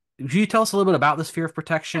Can you tell us a little bit about the sphere of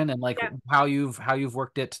protection and like Yeah. how you've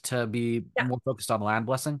worked it to be Yeah. more focused on land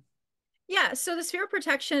blessing? Yeah, so the sphere of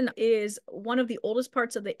protection is one of the oldest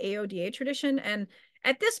parts of the AODA tradition. And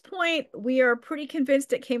at this point, we are pretty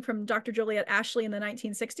convinced it came from Dr. Juliet Ashley in the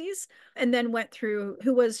 1960s, and then went through,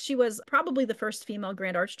 she was probably the first female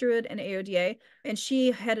Grand Archdruid in AODA. And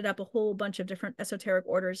she headed up a whole bunch of different esoteric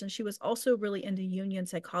orders. And she was also really into Jungian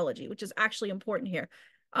psychology, which is actually important here.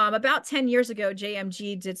 About 10 years ago,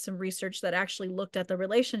 JMG did some research that actually looked at the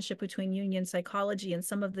relationship between Jungian psychology and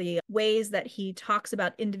some of the ways that he talks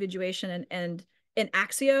about individuation and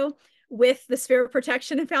Axio with the sphere of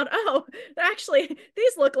protection, and found, oh, actually,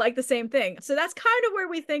 these look like the same thing. So that's kind of where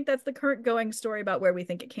we think that's the current going story about where we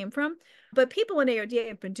think it came from. But people in AODA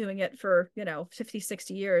have been doing it for, 50,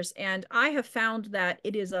 60 years. And I have found that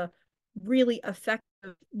it is a really effective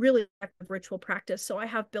ritual practice. So I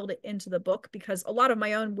have built it into the book because a lot of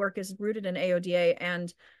my own work is rooted in AODA,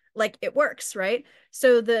 and like, it works, right?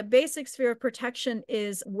 So the basic sphere of protection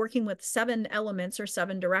is working with 7 elements or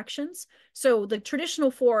 7 directions. So the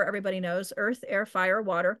traditional 4, everybody knows: earth, air, fire,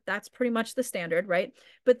 water. That's pretty much the standard, right?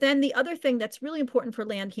 But then the other thing that's really important for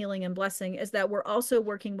land healing and blessing is that we're also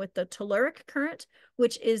working with the telluric current,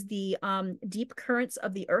 which is the deep currents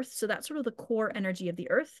of the earth. So that's sort of the core energy of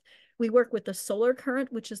the earth. We work with the solar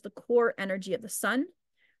current, which is the core energy of the sun,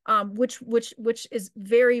 which is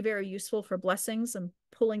very, very useful for blessings and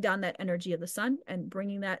pulling down that energy of the sun and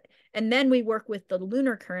bringing that. And then we work with the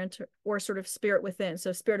lunar current, or sort of spirit within.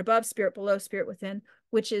 So spirit above, spirit below, spirit within,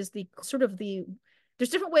 which is the sort of there's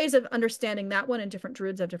different ways of understanding that one, and different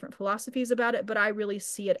druids have different philosophies about it, but I really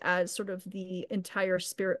see it as sort of the entire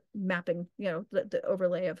spirit mapping, the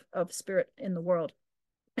overlay of spirit in the world.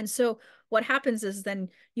 And so what happens is then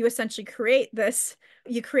you essentially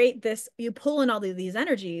you pull in all of these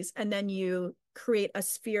energies, and then you create a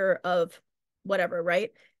sphere of whatever,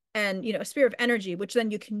 right? And, a sphere of energy, which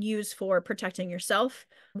then you can use for protecting yourself.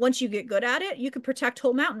 Once you get good at it, you can protect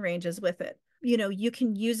whole mountain ranges with it. You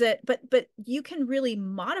can use it, but you can really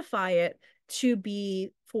modify it to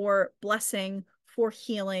be for blessing, for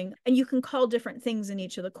healing, and you can call different things in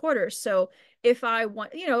each of the quarters. So if I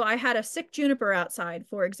want, I had a sick juniper outside,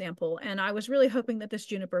 for example, and I was really hoping that this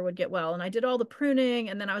juniper would get well. And I did all the pruning,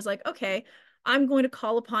 and then I was like, okay, I'm going to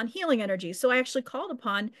call upon healing energy. So I actually called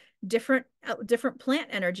upon different plant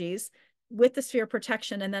energies with the sphere of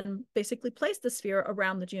protection, and then basically placed the sphere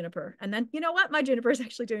around the juniper. And then, you know what? My juniper is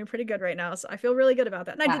actually doing pretty good right now. So I feel really good about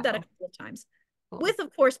that. And I did that a couple of times, with,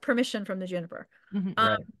 of course, permission from the juniper.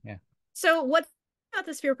 Right. Yeah. So what about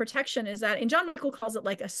the sphere of protection is that, and John Michael calls it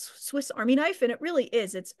like a Swiss Army knife, and it really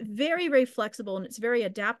is. It's very, very flexible, and it's very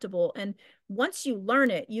adaptable. And once you learn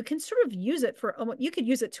it, you can sort of use it you could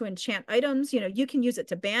use it to enchant items. You can use it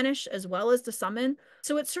to banish as well as to summon.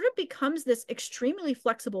 So it sort of becomes this extremely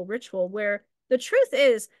flexible ritual, where the truth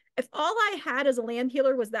is, if all I had as a land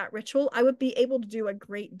healer was that ritual, I would be able to do a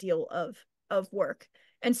great deal of work.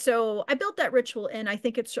 And so I built that ritual in. I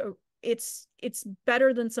think it's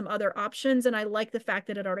better than some other options, and I like the fact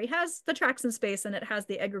that it already has the tracks in space, and it has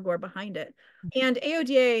the egregore behind it. And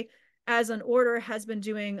AODA as an order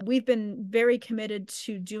we've been very committed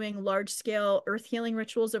to doing large scale earth healing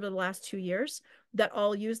rituals over the last 2 years that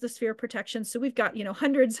all use the sphere of protection. So we've got,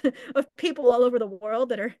 hundreds of people all over the world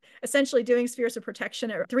that are essentially doing spheres of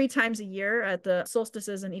protection 3 times a year at the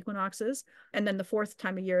solstices and equinoxes. And then the 4th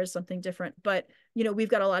time a year is something different. But, we've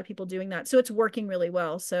got a lot of people doing that. So it's working really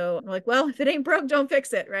well. So I'm like, well, if it ain't broke, don't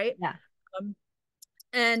fix it. Right. Yeah.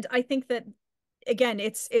 And I think that, again,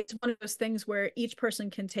 it's one of those things where each person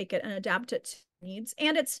can take it and adapt it to needs.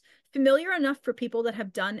 And it's familiar enough for people that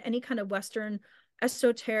have done any kind of Western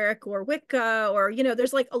esoteric or Wicca, or,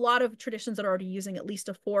 there's like a lot of traditions that are already using at least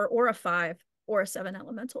a 4 or a 5 or a 7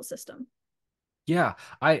 elemental system. Yeah,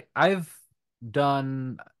 I've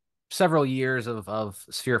done several years of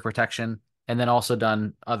sphere of protection, and then also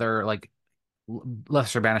done other like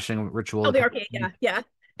lesser banishing ritual. Oh, the arcade, yeah.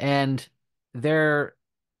 And there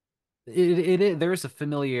there is a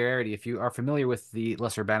familiarity. If you are familiar with the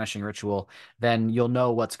lesser banishing ritual, then you'll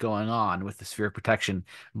know what's going on with the sphere of protection.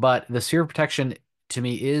 But the sphere of protection to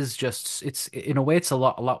me is just, it's in a way it's a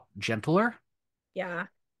lot gentler. Yeah.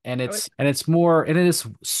 and it is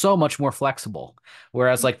so much more flexible.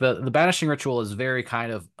 Whereas like the banishing ritual is very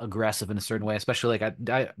kind of aggressive in a certain way, especially like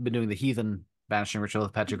I've been doing the heathen banishing ritual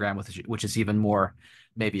with Pentagram, which is even more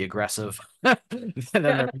maybe aggressive than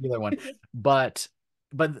the regular one. But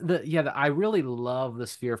I really love the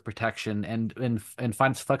sphere of protection and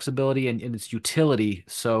find its flexibility and its utility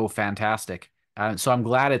so fantastic. So I'm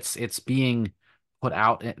glad it's being put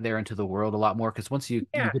out there into the world a lot more, because once you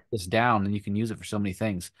get this down, and you can use it for so many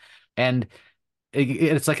things, and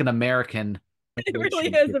it's like an American It really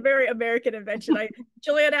invention. is a very American invention.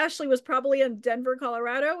 Julianne Ashley was probably in Denver,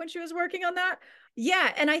 Colorado when she was working on that.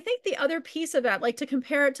 Yeah, and I think the other piece of that, like to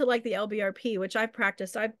compare it to like the LBRP, which I've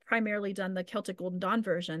practiced, I've primarily done the Celtic Golden Dawn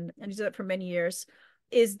version and used it for many years,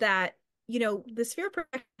 is that, the sphere of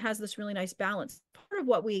protection has this really nice balance. Part of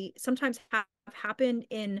what we sometimes have happen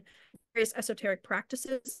in various esoteric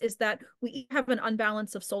practices is that we have an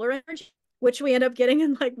unbalance of solar energy, which we end up getting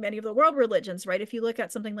in like many of the world religions, right? If you look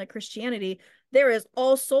at something like Christianity, there is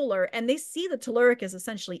all solar, and they see the telluric as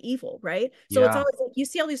essentially evil, right? So it's Yeah. always like you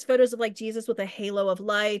see all these photos of like Jesus with a halo of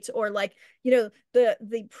light, or like, the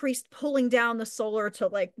priest pulling down the solar to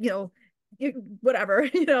like, whatever,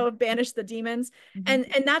 banish the demons. And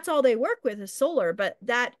that's all they work with is solar, but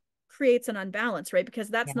that creates an unbalance, right? Because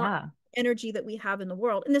that's not Yeah. energy that we have in the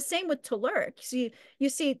world. And the same with telluric. So you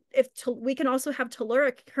see, we can also have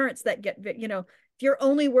telluric currents that get, if you're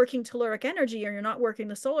only working telluric energy or you're not working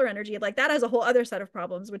the solar energy, like that has a whole other set of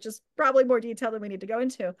problems, which is probably more detail than we need to go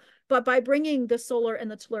into. But by bringing the solar and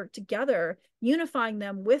the telluric together, unifying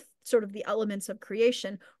them with sort of the elements of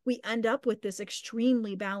creation, we end up with this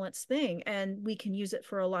extremely balanced thing, and we can use it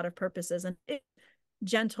for a lot of purposes. And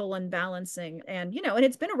gentle and balancing, and and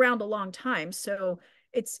it's been around a long time, so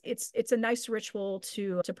it's a nice ritual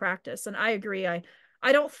to practice. And I agree. I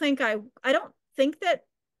don't think that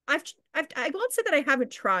I won't say that I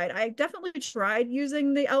haven't tried. I definitely tried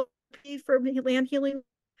using the LP for land healing,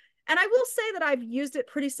 and I will say that I've used it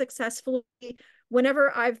pretty successfully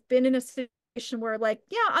whenever I've been in a situation where, like,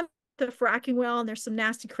 yeah, I'm the fracking well and there's some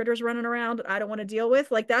nasty critters running around that I don't want to deal with.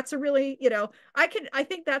 Like that's a really, I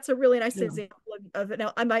think that's a really nice example of it.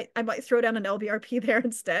 I might throw down an LBRP there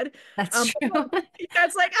instead. That's true.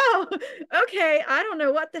 That's like, oh, okay, I don't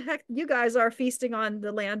know what the heck you guys are feasting on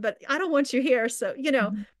the land, but I don't want you here. So, but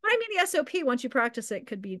I mean, the SOP, once you practice it,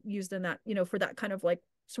 could be used in that, for that kind of like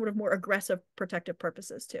sort of more aggressive protective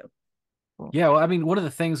purposes too. Yeah, well, I mean, one of the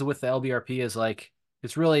things with the LBRP is like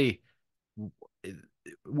it's really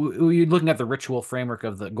you're looking at the ritual framework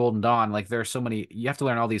of the Golden Dawn. Like there are so many, you have to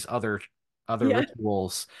learn all these other Yeah.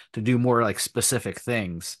 rituals to do more like specific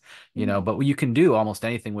things, Mhm. but you can do almost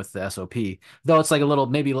anything with the SOP, though it's like a little,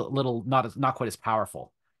 maybe a little not quite as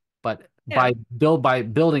powerful. But Yeah. by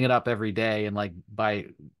building it up every day, and like by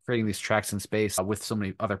creating these tracks in space with so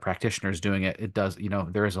many other practitioners doing it, it does,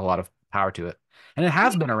 there is a lot of power to it. And it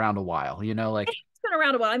has been around a while, like It's been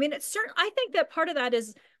around a while. I mean, it's certain. I think that part of that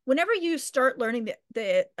is whenever you start learning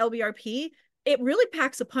the LBRP, it really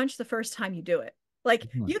packs a punch the first time you do it.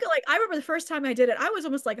 Like Mhm. you can, like, I remember the first time I did it, I was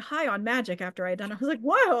almost like high on magic after I had done it. I was like,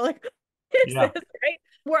 whoa, like what is Yeah. this, right?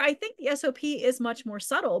 Where I think the SOP is much more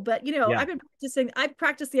subtle, but Yeah. I've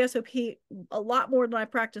practiced the SOP a lot more than I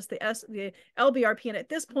practiced the LBRP. And at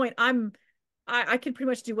this point, I can pretty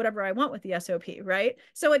much do whatever I want with the SOP, right?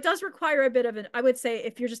 So it does require a bit of I would say,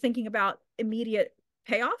 if you're just thinking about immediate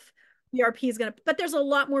payoff, BRP is going to, but there's a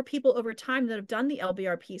lot more people over time that have done the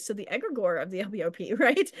LBRP. So the egregore of the LBRP,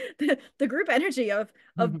 right? The group energy of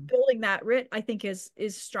Mhm. building that writ, I think is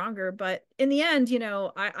stronger. But in the end,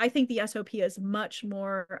 I think the SOP is much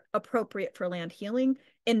more appropriate for land healing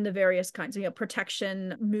in the various kinds of,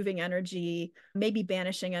 protection, moving energy, maybe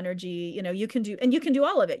banishing energy. You can do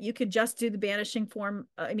all of it. You could just do the banishing form.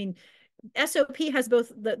 I mean, SOP has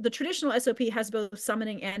both, the traditional SOP has both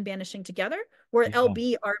summoning and banishing together, where Yeah.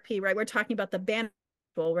 LBRP, right? We're talking about the banish,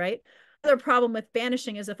 right? Other problem with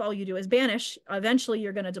banishing is if all you do is banish, eventually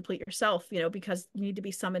you're going to deplete yourself, because you need to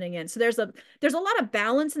be summoning in. So there's a lot of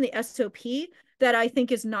balance in the SOP that I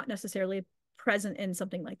think is not necessarily present in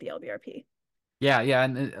something like the LBRP. Yeah, yeah,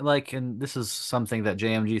 and this is something that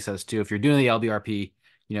JMG says too. If you're doing the LBRP,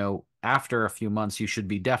 after a few months, you should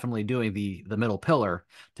be definitely doing the middle pillar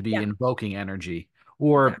to be Yeah, invoking energy,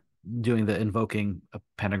 or exactly. doing the invoking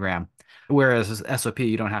pentagram. Whereas as SOP,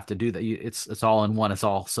 you don't have to do that. It's all in one. It's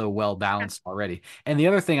all so well Yeah. balanced already. And the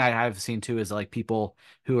other thing I've seen too is like people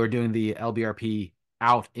who are doing the LBRP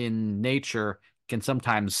out in nature can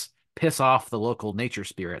sometimes piss off the local nature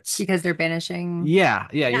spirits. Because they're banishing. Yeah,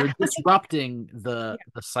 yeah, Yeah. you're disrupting Yeah.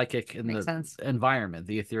 the psychic and Makes the sense. environment,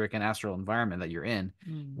 the etheric and astral environment that you're in,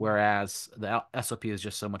 Mm. whereas the SOP is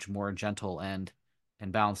just so much more gentle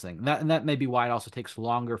and balancing. And that may be why it also takes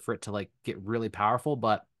longer for it to like get really powerful,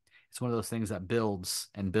 but it's one of those things that builds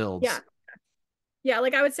and Yeah. builds. Yeah,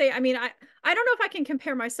 like I would say, I mean, I don't know if I can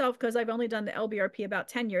compare myself because I've only done the LBRP about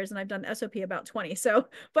 10 years and I've done the SOP about 20. So,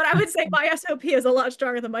 but I would say my SOP is a lot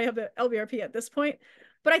stronger than my LBRP at this point.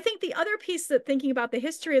 But I think the other piece that thinking about the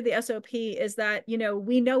history of the SOP is that,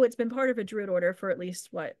 we know it's been part of a Druid order for at least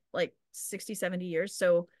what, like 60, 70 years.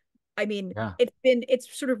 So, I mean, Yeah.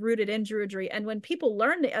 it's sort of rooted in Druidry. And when people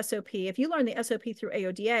learn the SOP, if you learn the SOP through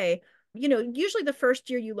AODA, usually the first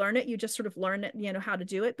year you learn it, you just sort of learn it, how to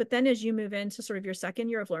do it. But then as you move into sort of your second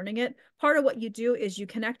year of learning it, part of what you do is you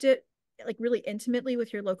connect it like really intimately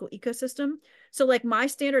with your local ecosystem. So like my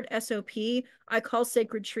standard SOP, I call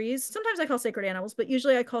sacred trees. Sometimes I call sacred animals, but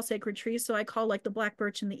usually I call sacred trees. So I call like the black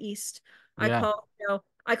birch in the east. Yeah.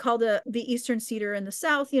 I call the eastern cedar in the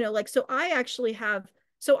south, like so I actually have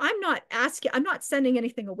so I'm not sending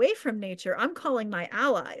anything away from nature. I'm calling my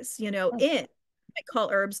allies, in. I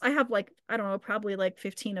call herbs. I have like, I don't know, probably like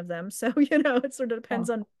 15 of them. So, it sort of depends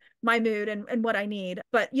on my mood and what I need.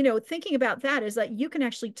 But, thinking about that is that you can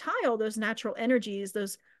actually tie all those natural energies,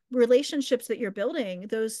 those relationships that you're building,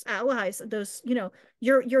 those allies, those,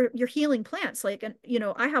 your healing plants. Like, and,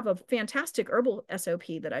 I have a fantastic herbal SOP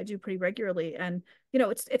that I do pretty regularly. And,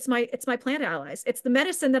 it's my plant allies. It's the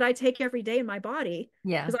medicine that I take every day in my body.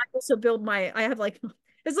 Yeah. Because I also I have like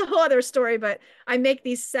it's a whole other story, but I make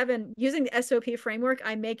these 7 using the SOP framework.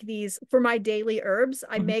 I make these for my daily herbs.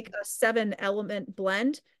 I make a 7-element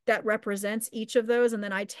blend that represents each of those. And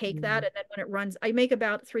then I take that. And then when it runs, I make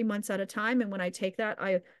about 3 months at a time. And when I take that,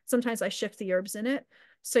 sometimes I shift the herbs in it.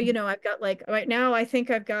 So, I've got like right now, I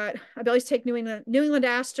always take New England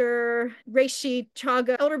aster, reishi,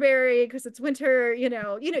 chaga, elderberry, because it's winter, you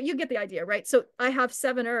get the idea, right? So I have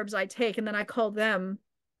 7 herbs I take and then I call them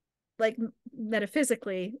like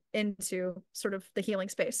metaphysically into sort of the healing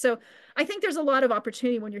space. So I think there's a lot of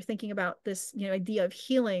opportunity when you're thinking about this, idea of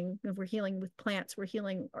healing. If we're healing with plants, we're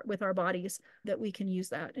healing with our bodies, that we can use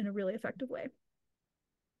that in a really effective way.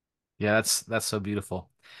 Yeah, that's so beautiful.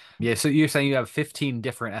 Yeah, so you're saying you have 15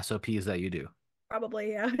 different SOPs that you do.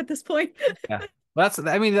 Probably, yeah, at this point. Yeah. Well,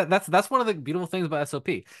 I mean that's one of the beautiful things about SOP.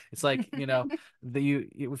 It's like,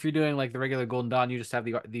 if you're doing like the regular Golden Dawn, you just have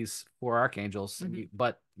these 4 archangels,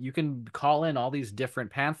 but you can call in all these different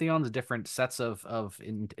pantheons, different sets of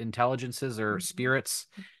intelligences or spirits,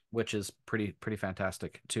 which is pretty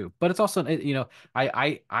fantastic too. But it's also,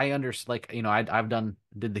 I understand, like,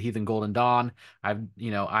 did the Heathen Golden Dawn. I'm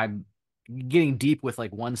getting deep with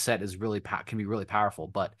like one set is can be really powerful,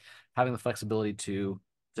 but having the flexibility to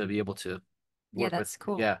be able to work that's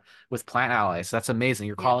cool. with plant allies. That's amazing.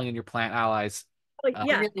 You're calling in your plant allies. Like,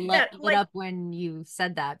 It really lit up when you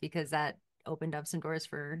said that, because that opened up some doors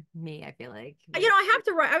for me, I feel like. I have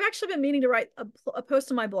to write. I've actually been meaning to write a post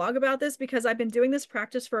on my blog about this, because I've been doing this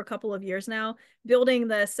practice for a couple of years now, building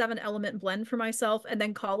the 7-element blend for myself and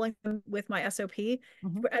then calling them with my SOP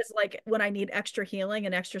as like when I need extra healing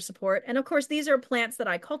and extra support. And of course, these are plants that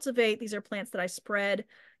I cultivate. These are plants that I spread.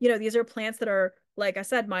 These are plants that are, like I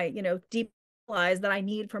said, my, deep allies that I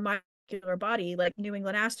need for my body, like New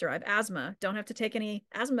England aster. I have asthma, don't have to take any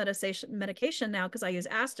asthma medication now because I use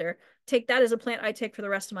aster. Take that as a plant I take for the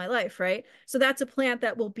rest of my life, right? So that's a plant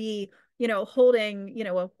that will be, holding,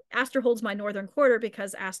 aster holds my northern quarter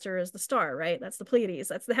because aster is the star, right? That's the Pleiades,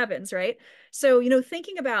 that's the heavens, right? So,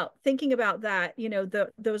 thinking about that,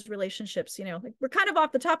 those relationships, like we're kind of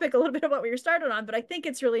off the topic a little bit of what we were started on, but I think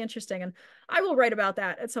it's really interesting. And I will write about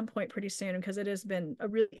that at some point pretty soon, because it has been a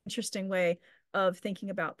really interesting way of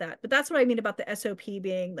thinking about that. But that's what I mean about the SOP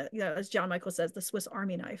being the, as John Michael says, the Swiss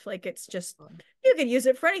Army knife. Like, it's just, you can use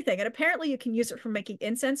it for anything. And apparently you can use it for making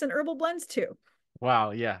incense and herbal blends too.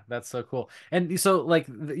 Wow, yeah, that's so cool. And so like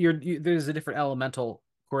there's a different elemental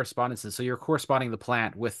correspondences. So you're corresponding the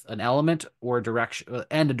plant with an element or a direction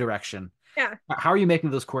and a direction. Yeah. How are you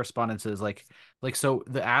making those correspondences? Like so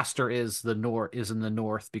the aster is in the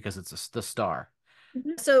north because it's the star.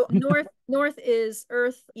 So north is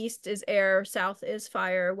earth, east is air, south is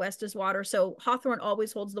fire, west is water. So Hawthorne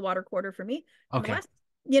always holds the water quarter for me. Okay. West,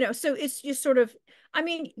 so it's just sort of, I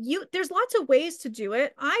mean, there's lots of ways to do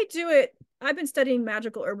it. I do it. I've been studying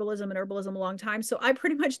magical herbalism and herbalism a long time, so I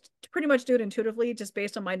pretty much do it intuitively, just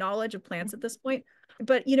based on my knowledge of plants at this point.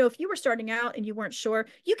 But if you were starting out and you weren't sure,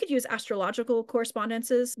 you could use astrological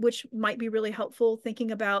correspondences, which might be really helpful thinking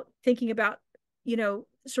about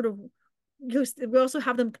sort of we also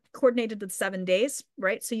have them coordinated to 7 days,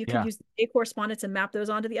 right? So you can Yeah. use the day correspondence and map those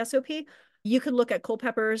onto the SOP. You could look at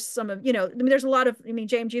Culpepper's, some of, I mean, there's a lot of, I mean,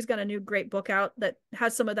 JMG's got a new great book out that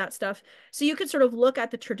has some of that stuff. So you could sort of look at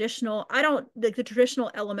the traditional, the traditional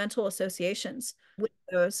elemental associations with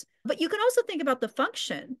those, but you can also think about the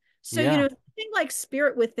function. So, Yeah. something like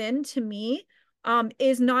spirit within to me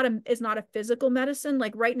is not a physical medicine.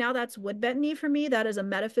 Like right now, that's wood betony for me. That is a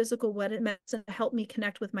metaphysical medicine to help me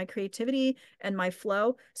connect with my creativity and my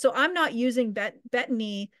flow. So I'm not using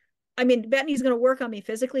betony. I mean, betony's going to work on me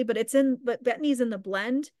physically, but betony's in the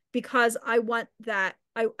blend because I want that.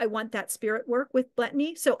 I want that spirit work with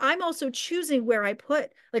betony. So I'm also choosing where I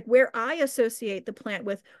put, like where I associate the plant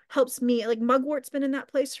with helps me. Like mugwort's been in that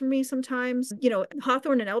place for me sometimes.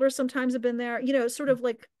 Hawthorn and elder sometimes have been there. Sort of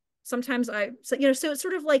like sometimes so it's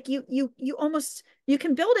sort of like you almost, you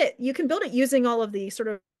can build it using all of the sort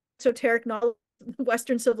of esoteric knowledge of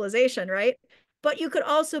Western civilization, right? But you could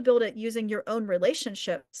also build it using your own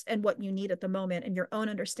relationships and what you need at the moment and your own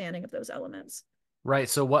understanding of those elements. Right.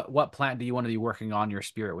 So what plant do you want to be working on your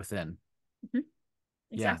spirit within? Mm-hmm.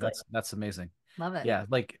 Exactly. Yeah, that's amazing. Love it. Yeah,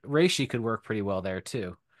 like reishi could work pretty well there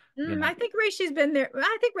too. I think Reishi's been there.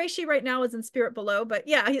 I think Reishi right now is in spirit below, but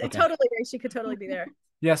yeah, Okay. totally Reishi could totally be there.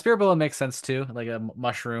 Yeah, spirit below makes sense too. Like a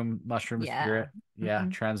mushroom Yeah. spirit. Yeah,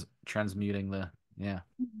 Mhm. transmuting the yeah.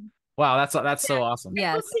 Mm-hmm. Wow, that's so awesome.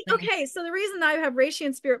 Yeah. Well, see, okay, so the reason I have reishi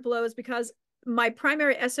and spirit below is because my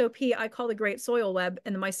primary SOP I call the Great Soil Web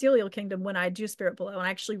in the mycelial kingdom when I do spirit below and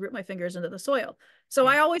I actually root my fingers into the soil. So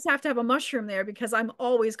I always have to have a mushroom there because I'm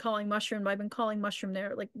always calling mushroom. I've been calling mushroom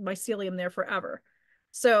there, like mycelium there forever.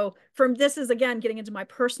 So this is again getting into my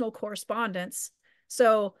personal correspondence.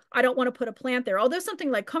 So I don't want to put a plant there, although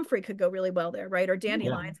something like comfrey could go really well there, right? Or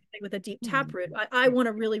dandelions with a deep taproot. I want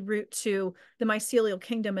to really root to the mycelial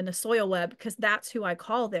kingdom and the soil web because that's who I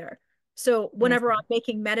call there. So whenever I'm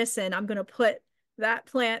making medicine, I'm going to put that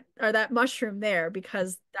plant or that mushroom there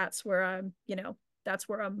because that's where that's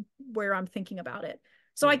where I'm thinking about it.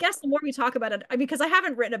 So I guess the more we talk about it, because I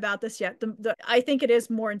haven't written about this yet, I think it is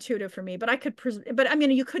more intuitive for me, but but I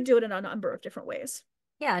mean, you could do it in a number of different ways.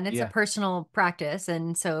 Yeah, and it's a personal practice,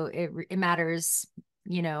 and so it matters,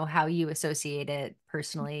 how you associate it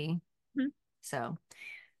personally. Mm-hmm. So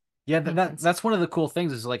yeah, that's one of the cool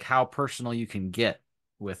things is like how personal you can get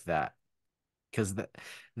with that. Because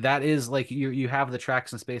that is like you have the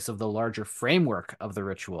tracks and space of the larger framework of the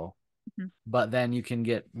ritual, but then you can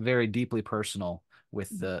get very deeply personal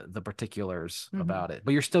with the particulars about it.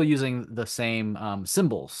 But you're still using the same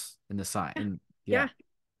symbols in the sign.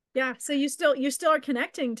 Yeah. So you still are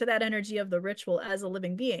connecting to that energy of the ritual as a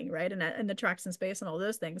living being, right? And the tracks in space and all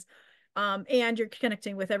those things. And you're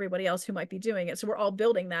connecting with everybody else who might be doing it. So we're all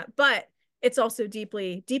building that, but it's also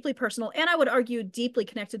deeply, deeply personal. And I would argue deeply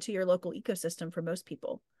connected to your local ecosystem for most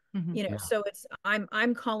people. So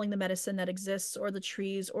I'm calling the medicine that exists or the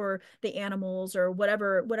trees or the animals or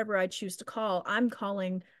whatever I choose to call. I'm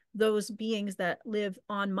calling those beings that live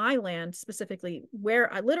on my land, specifically where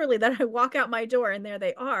that I walk out my door and there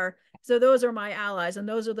they are. So those are my allies and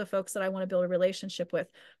those are the folks that I want to build a relationship with.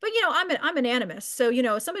 But I'm an animist. So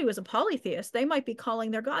if somebody was a polytheist, they might be calling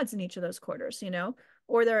their gods in each of those quarters,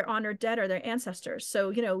 or their honored dead or their ancestors. So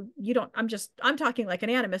you don't, I'm talking like an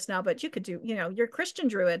animist now, but you could do, you're a Christian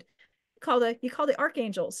druid, you call the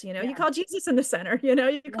archangels, you call Jesus in the center, you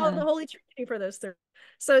call the Holy Trinity for those three.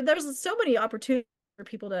 So there's so many opportunities for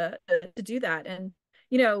people to do that. And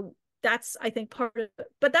that's, I think, part of it.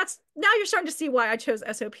 But that's, now you're starting to see why I chose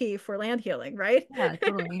SOP for land healing, right? Yeah,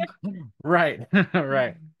 totally. Right.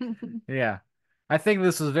 Right. Yeah. I think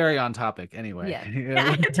this was very on topic anyway. Yeah,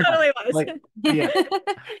 it totally was.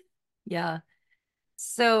 Yeah.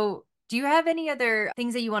 So do you have any other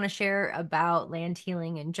things that you want to share about land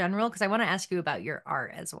healing in general? Because I want to ask you about your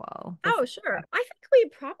art as well. Oh, sure. I think we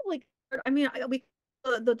probably, we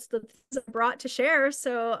the things I brought to share.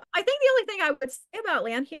 So I think the only thing I would say about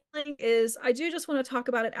land healing is I do just want to talk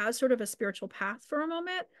about it as sort of a spiritual path for a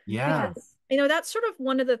moment. Yeah. Because that's sort of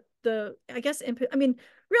one of the I guess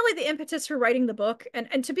really the impetus for writing the book.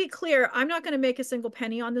 And to be clear, I'm not going to make a single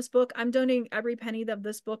penny on this book. I'm donating every penny of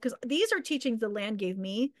this book because these are teachings the land gave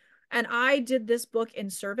me. And I did this book in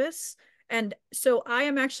service. And so I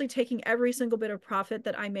am actually taking every single bit of profit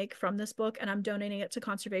that I make from this book and I'm donating it to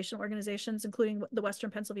conservation organizations, including the Western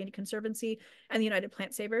Pennsylvania Conservancy and the United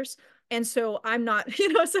Plant Savers. And so I'm not,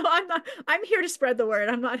 I'm here to spread the word.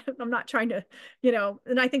 I'm not trying to,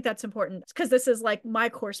 and I think that's important because this is like my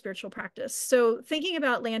core spiritual practice. So thinking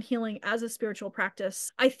about land healing as a spiritual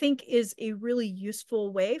practice, I think is a really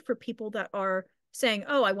useful way for people that are saying,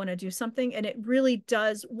 oh, I want to do something. And it really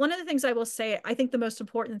does. One of the things I will say, I think the most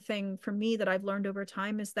important thing for me that I've learned over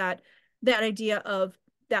time is that idea of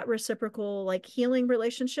that reciprocal, like, healing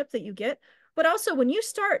relationship that you get. But also, when you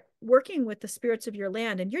start working with the spirits of your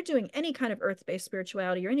land and you're doing any kind of earth-based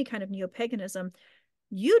spirituality or any kind of neo-paganism,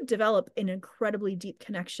 you develop an incredibly deep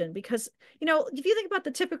connection. Because, if you think about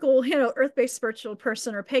the typical, earth-based spiritual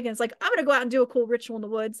person or pagans, like, I'm going to go out and do a cool ritual in the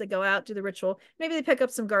woods. They go out, do the ritual. Maybe they pick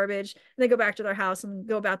up some garbage and they go back to their house and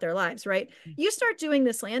go about their lives, right? You start doing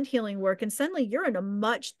this land healing work and suddenly you're in a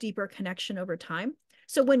much deeper connection over time.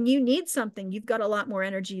 So when you need something, you've got a lot more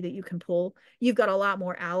energy that you can pull. You've got a lot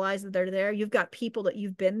more allies that are there. You've got people that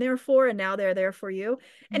you've been there for, and now they're there for you.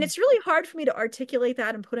 And it's really hard for me to articulate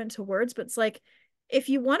that and put into words, but it's like, if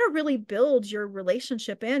you want to really build your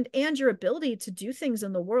relationship and your ability to do things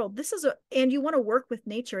in the world, and you want to work with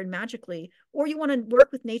nature and magically, or you want to work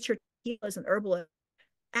with nature as an herbalist,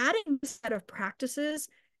 adding this set of practices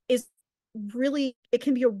is really, it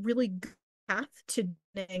can be a really good path to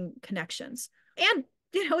connections. And,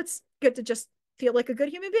 it's good to just feel like a good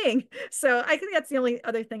human being. So I think that's the only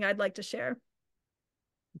other thing I'd like to share.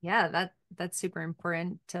 Yeah, that's super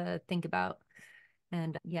important to think about.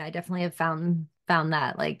 And yeah, I definitely have found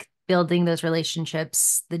that, like, building those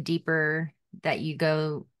relationships, the deeper that you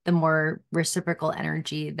go, the more reciprocal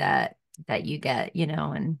energy that you get,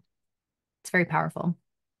 and it's very powerful.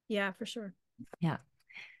 Yeah, for sure. Yeah.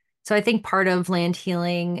 So I think part of land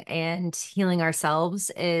healing and healing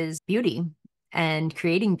ourselves is beauty and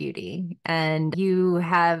creating beauty. And you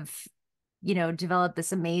have, developed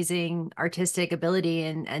this amazing artistic ability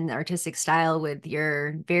and artistic style with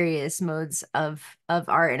your various modes of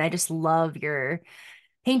art. And I just love your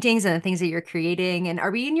paintings and the things that you're creating. And are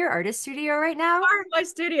we in your artist studio right now? You are in my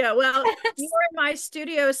studio. Well, you are in my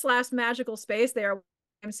studio / magical space there.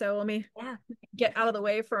 So let me get out of the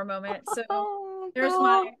way for a moment. So there's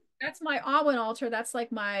that's my Awen altar. That's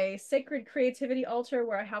like my sacred creativity altar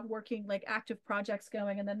where I have working, like, active projects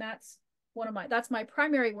going. And then that's my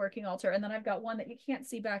primary working altar. And then I've got one that you can't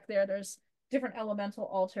see back there. There's different elemental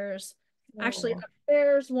altars. Actually,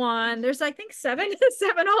 there's one. There's, I think, seven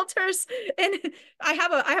altars, and I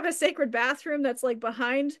have a sacred bathroom that's, like,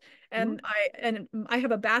 behind, and I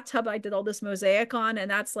have a bathtub I did all this mosaic on, and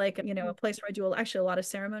that's, like, a place where I do actually a lot of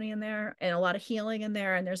ceremony in there and a lot of healing in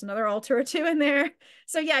there, and there's another altar or two in there.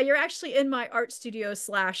 So yeah, you're actually in my art studio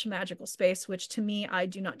 / magical space, which to me, I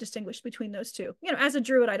do not distinguish between those two. As a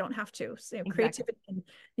druid, I don't have to. So, creativity, and,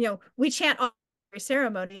 we chant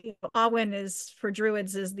ceremony. Awen is, for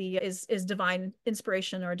druids, is divine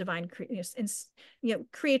inspiration or divine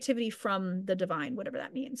creativity from the divine, whatever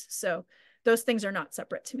that means. So those things are not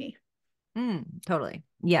separate to me. Totally.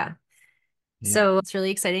 Yeah. So it's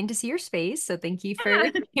really exciting to see your space. So thank you for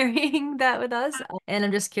sharing that with us. And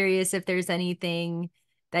I'm just curious if there's anything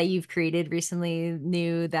that you've created recently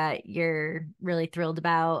new that you're really thrilled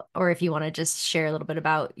about, or if you want to just share a little bit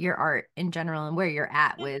about your art in general and where you're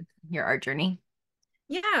at with your art journey.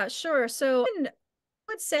 Yeah, sure. So I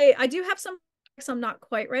would say I do have some I'm not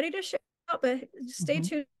quite ready to share out, but stay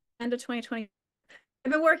tuned end of 2020.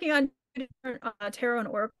 I've been working on different tarot and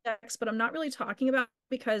oracle decks, but I'm not really talking about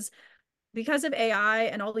because of AI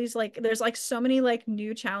and all these, like, there's, like, so many, like,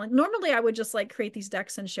 new challenge. Normally I would just, like, create these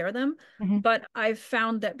decks and share them, but I've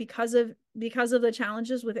found that because of the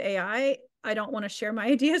challenges with AI, I don't want to share my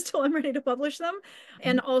ideas till I'm ready to publish them.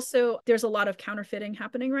 And also there's a lot of counterfeiting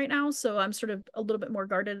happening right now, so I'm sort of a little bit more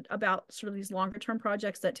guarded about sort of these longer term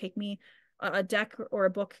projects that take me, a deck or a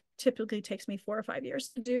book typically takes me 4 or 5 years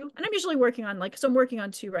to do. And I'm usually working on, so I'm working on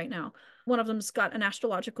 2 right now. One of them's got an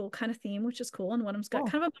astrological kind of theme, which is cool. And one of them's got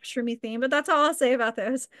kind of a mushroomy theme, but that's all I'll say about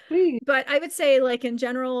those. But I would say, like, in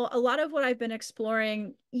general, a lot of what I've been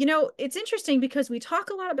exploring, it's interesting because we talk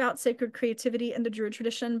a lot about sacred creativity in the Druid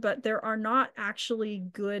tradition, but there are not actually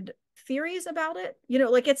good theories about it.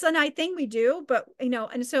 Like, it's a nice thing we do, but,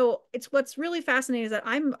 and so what's really fascinating is that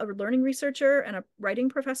I'm a learning researcher and a writing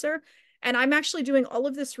professor. And I'm actually doing all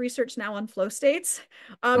of this research now on flow states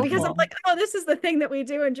because I'm like, oh, this is the thing that we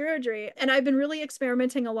do in Druidry. And I've been really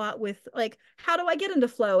experimenting a lot with, like, how do I get into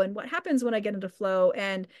flow and what happens when I get into flow?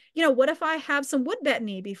 And, what if I have some wood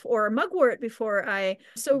betony before, or mugwort before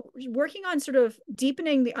so working on sort of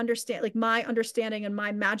deepening the my understanding and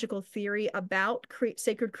my magical theory about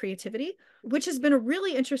sacred creativity, which has been a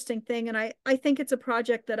really interesting thing. And I think it's a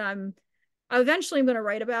project that eventually I'm going to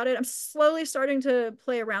write about it. I'm slowly starting to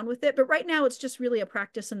play around with it, but right now it's just really a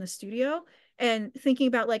practice in the studio and thinking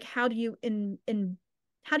about, like, how do you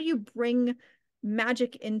bring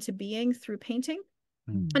magic into being through painting?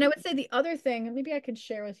 And I would say the other thing, maybe I could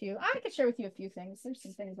share with you. I could share with you a few things. There's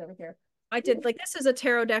some things over here. I did like, this is a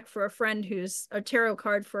tarot deck for a friend, who's a tarot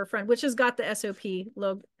card for a friend, which has got the SOP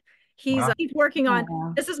logo. Wow. He's working on,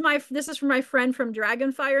 Oh. this is from my friend from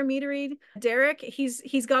Dragonfire Meadery, Derek.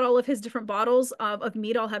 He's got all of his different bottles of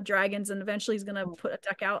mead all have dragons, and eventually he's gonna put a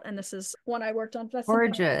deck out, and this is one I worked on. That's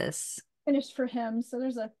Gorgeous. finished for him. So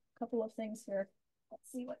there's a couple of things here.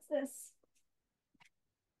 Let's see, what's this?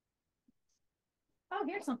 Oh,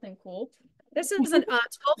 here's something cool. This is a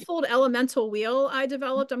 12-fold elemental wheel I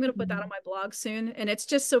developed. I'm going to put that on my blog soon. And it's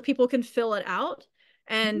just so people can fill it out,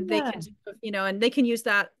 and they can, and they can use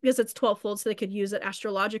that because it's 12-fold. So they could use it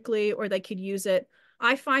astrologically, or they could use it.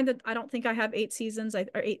 I find that I don't think I have 8 seasons,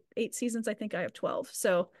 or eight seasons. I think I have 12.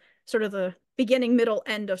 So sort of the beginning, middle,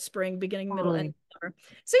 end of spring, beginning, middle, end of summer.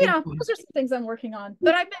 So, those are some things I'm working on.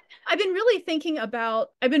 But I've been really thinking about,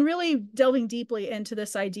 I've been really delving deeply into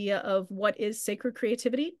this idea of what is sacred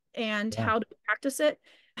creativity and how to practice it.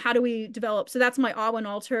 How do we develop? So that's my Awen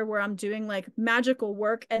altar, where I'm doing like magical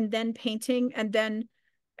work and then painting, and then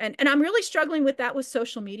and I'm really struggling with that with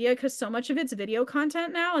social media, because so much of it's video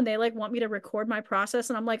content now, and they like want me to record my process,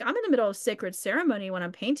 and I'm like, I'm in the middle of sacred ceremony when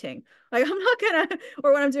I'm painting. Like, I'm not gonna,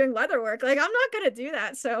 or when I'm doing leather work, like, I'm not gonna do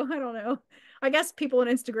that. So I don't know. I guess people on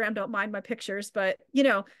Instagram don't mind my pictures, but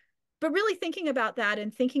but really thinking about that,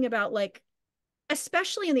 and thinking about, like,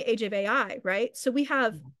 especially in the age of AI, right? So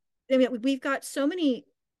we've got so many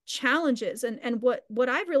challenges, and what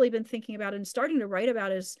I've really been thinking about and starting to write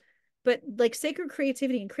about is, but like, sacred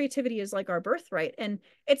creativity, and creativity is like our birthright, and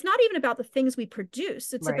it's not even about the things we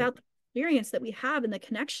produce, it's about the experience that we have and the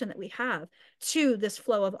connection that we have to this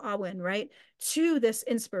flow of Awen, right? To this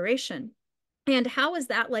inspiration. And how is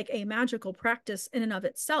that like a magical practice in and of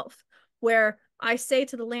itself, where I say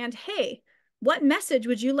to the land, hey, what message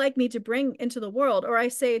would you like me to bring into the world? Or I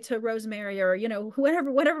say to Rosemary, or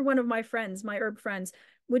whatever one of my friends, my herb friends,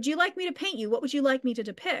 would you like me to paint you? What would you like me to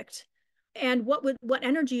depict? And what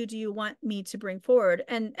energy do you want me to bring forward?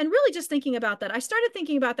 And really just thinking about that. I started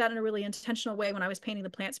thinking about that in a really intentional way when I was painting the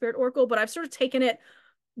Plant Spirit Oracle, but I've sort of taken it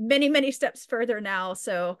many steps further now.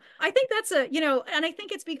 So I think that's and I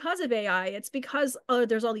think it's because of AI. It's because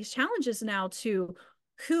there's all these challenges now to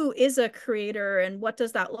who is a creator, and what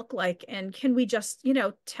does that look like, and can we just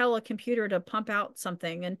tell a computer to pump out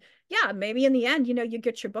something, and yeah, maybe in the end you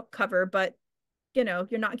get your book cover, but you're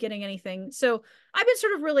not getting anything. So I've been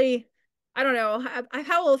sort of really, I don't know,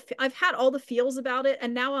 I've had all the feels about it,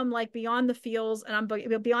 and now I'm like beyond the feels, and I'm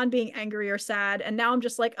beyond being angry or sad, and now I'm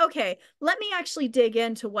just like, okay, let me actually dig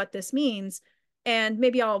into what this means, and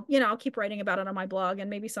maybe I'll keep writing about it on my blog, and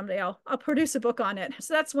maybe someday I'll produce a book on it.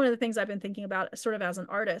 So that's one of the things I've been thinking about, sort of as an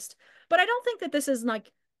artist. But I don't think that this is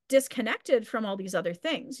like disconnected from all these other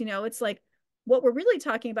things. It's like, what we're really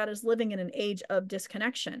talking about is living in an age of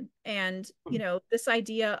disconnection, and this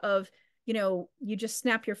idea of you just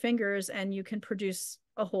snap your fingers and you can produce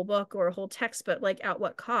a whole book or a whole text, but like, at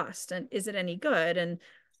what cost, and is it any good? And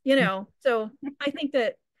so I think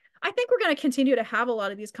we're going to continue to have a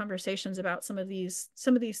lot of these conversations about some of these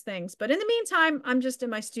things, but in the meantime, I'm just in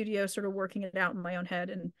my studio sort of working it out in my own head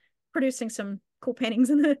and producing some cool paintings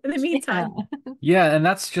in the meantime. Yeah, and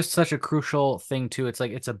that's just such a crucial thing too. It's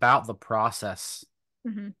like, it's about the process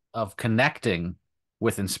of connecting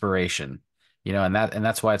with inspiration, and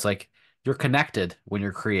that's why it's like, you're connected when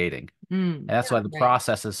you're creating. And that's why the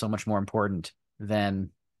process is so much more important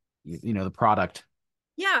than the product.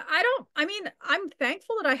 Yeah, I'm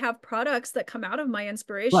thankful that I have products that come out of my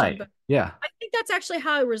inspiration, but yeah, I think that's actually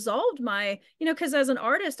how I resolved my, because as an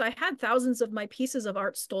artist, I had thousands of my pieces of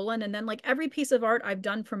art stolen. And then like every piece of art I've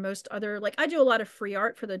done for most other, like I do a lot of free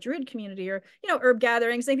art for the Druid community, or, herb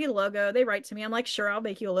gatherings, they need a logo, they write to me. I'm like, sure, I'll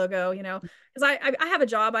make you a logo, because I have a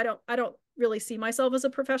job. I don't really see myself as a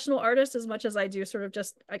professional artist as much as I do sort of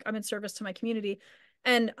just like, I'm in service to my community.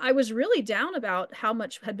 And I was really down about how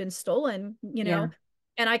much had been stolen,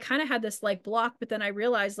 and I kind of had this like block, but then I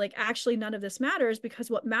realized like, actually none of this matters, because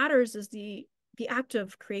what matters is the act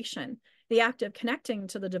of creation, the act of connecting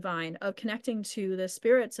to the divine, of connecting to the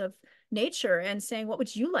spirits of nature, and saying, what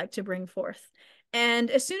would you like to bring forth? And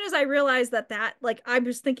as soon as I realized that like, I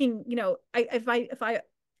was thinking, if I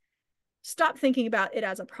stop thinking about it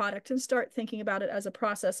as a product and start thinking about it as a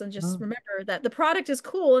process, and just remember that the product is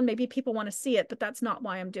cool and maybe people want to see it, but that's not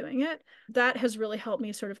why I'm doing it. That has really helped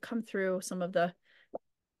me sort of come through some of the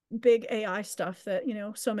big AI stuff that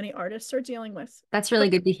so many artists are dealing with. That's really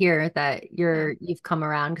good to hear that you've come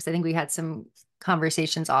around, because I think we had some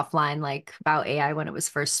conversations offline like about AI when it was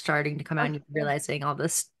first starting to come out, and you're realizing all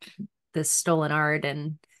this stolen art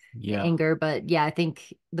and the anger. But yeah, I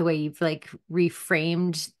think the way you've like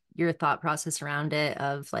reframed your thought process around it,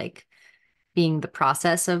 of like being the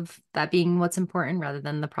process of that being what's important rather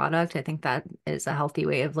than the product. I think that is a healthy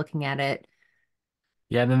way of looking at it.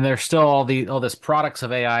 Yeah, and then there's still all this products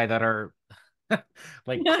of AI that are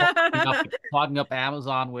like clogging up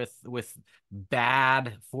Amazon with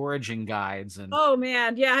bad foraging guides and Oh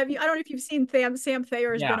man, yeah. I don't know if you've seen Sam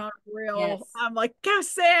Thayer has been yeah. on a real. Yes. I'm like, go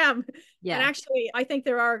Sam. And Yeah. actually, I think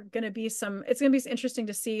there are going to be some. It's going to be interesting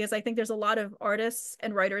to see, as I think there's a lot of artists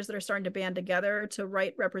and writers that are starting to band together to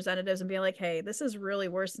write representatives and be like, hey, this is really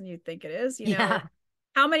worse than you think it is. Yeah.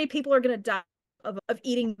 How many people are going to die of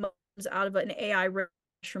eating moms out of an AI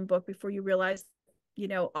mushroom book before you realize,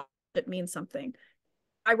 it means something.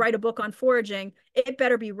 I write a book on foraging, it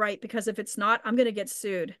better be right, because if it's not, I'm going to get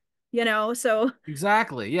sued, so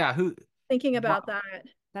Exactly. Yeah. thinking about that.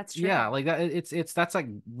 That's true. Yeah, like that it's that's like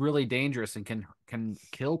really dangerous and can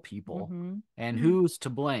kill people. Mm-hmm. And Mhm. who's to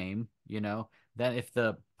blame, Then if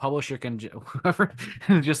the publisher can whoever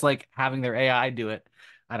just like having their AI do it,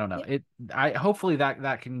 I don't know. Yeah. I hopefully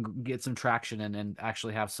that can get some traction and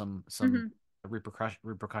actually have some Mhm.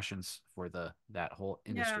 repercussions for that whole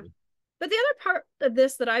Yeah. industry. But the other part of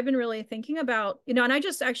this that I've been really thinking about, and I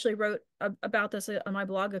just actually wrote about this on my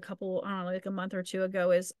blog I don't know, like a month or two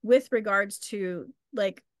ago, is with regards to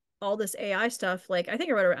like all this AI stuff. Like I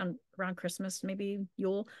think I wrote around Christmas, maybe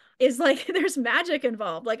Yule, is like there's magic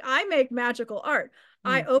involved. Like I make magical art.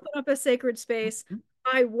 I Mm. open up a sacred space.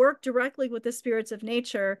 I work directly with the spirits of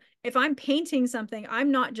nature. If I'm painting something,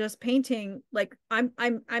 I'm not just painting, like I'm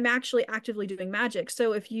actually actively doing magic.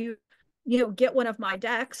 So if get one of my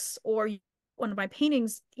decks or one of my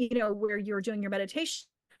paintings, where you're doing your meditation,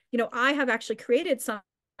 I have actually created some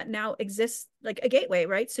that now exists like a gateway,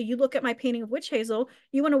 right? So you look at my painting of witch hazel,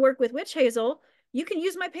 you want to work with witch hazel, you can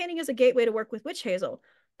use my painting as a gateway to work with witch hazel.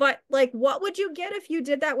 But like, what would you get if you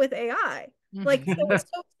did that with AI? Like, so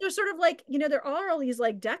there's sort of like, there are all these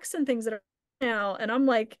like decks and things that are now, and I'm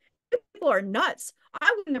like, people are nuts.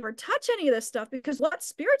 I would never touch any of this stuff, because what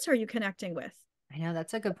spirits are you connecting with? I know,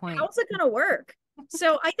 that's a good point. How's it going to work?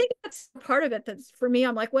 So I think that's part of it. That's for me.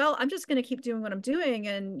 I'm like, well, I'm just going to keep doing what I'm doing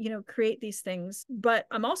and, create these things. But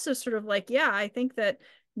I'm also sort of like, yeah, I think that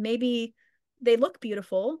maybe they look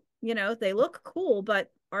beautiful, they look cool,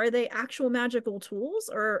 but are they actual magical tools?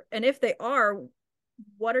 And if they are,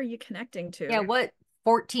 what are you connecting to? Yeah, what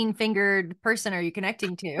 14-fingered person are you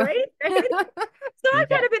connecting to? Right? So I've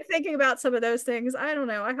Yeah. kind of been thinking about some of those things. I don't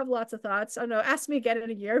know. I have lots of thoughts. I don't know. Ask me again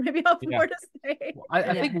in a year. Maybe I'll have Yeah. more to say. Well,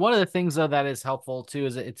 I think one of the things though that is helpful too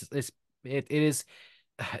is it is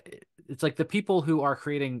it's like the people who are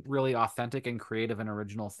creating really authentic and creative and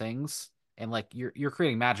original things, and like you're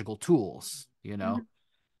creating magical tools, Mhm.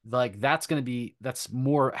 like that's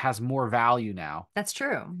more has more value now. That's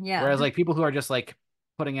true. Yeah. Whereas like people who are just like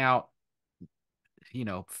putting out,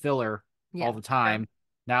 filler all Yeah. the time,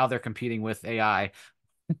 now they're competing with AI,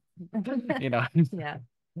 you know. Yeah.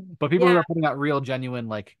 But people who Yeah. are putting out real, genuine,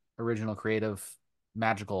 like original, creative,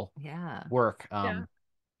 magical Yeah. work, Yeah.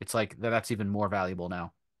 it's like that's even more valuable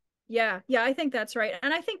now. Yeah, yeah, I think that's right.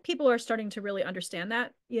 And I think people are starting to really understand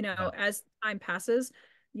that, Yeah. as time passes,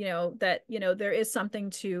 that, there is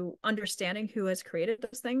something to understanding who has created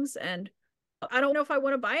those things. And I don't know if I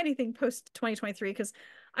want to buy anything post 2023, because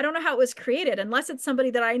I don't know how it was created unless it's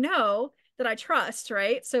somebody that I know, that I trust,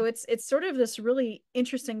 right? So it's sort of this really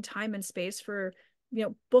interesting time and space for,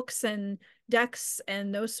 books and decks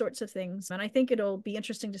and those sorts of things. And I think it'll be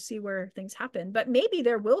interesting to see where things happen. But maybe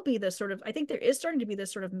there will be this sort of, I think there is starting to be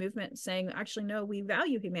this sort of movement saying, actually, no, we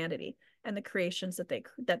value humanity and the creations that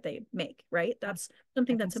they make, right? That's I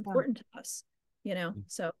something think that's so. important to us,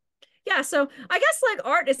 so yeah. So I guess like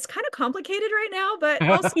art, it's kind of complicated right now, but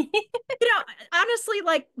also, honestly,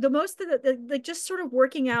 like the most of the just sort of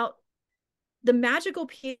working out the magical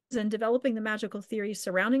piece and developing the magical theory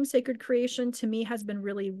surrounding sacred creation, to me, has been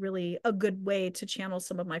really, really a good way to channel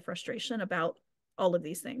some of my frustration about all of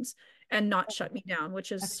these things and not shut me down,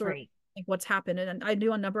 which is That's sort of great. like what's happened. And I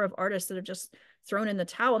knew a number of artists that have just thrown in the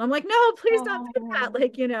towel, and I'm like, no, please don't do that. Oh,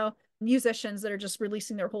 Like, musicians that are just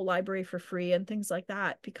releasing their whole library for free and things like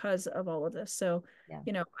that because of all of this. So,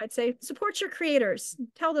 yeah. I'd say support your creators,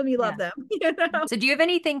 tell them you love Yeah. them. So do you have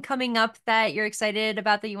anything coming up that you're excited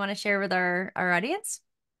about that you want to share with our audience?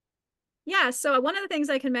 Yeah, so one of the things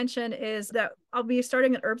I can mention is that I'll be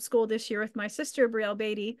starting an herb school this year with my sister, Brielle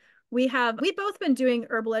Beatty. We've both been doing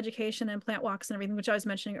herbal education and plant walks and everything, which I was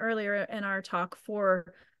mentioning earlier in our talk,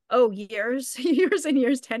 for years, years and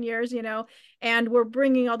years, 10 years, and we're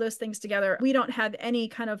bringing all those things together. We don't have any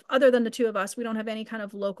kind of, other than the two of us, we don't have any kind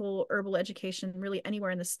of local herbal education really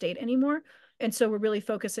anywhere in the state anymore. And so we're really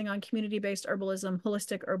focusing on community-based herbalism,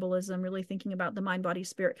 holistic herbalism, really thinking about the mind, body,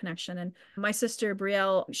 spirit connection. And my sister,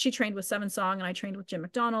 Brielle, she trained with Seven Song and I trained with Jim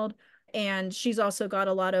McDonald. And she's also got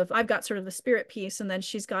a lot of, I've got sort of the spirit piece, and then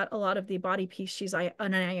she's got a lot of the body piece. She's an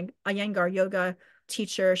Iyengar yoga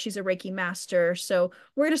teacher. She's a Reiki master. So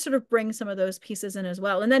we're going to sort of bring some of those pieces in as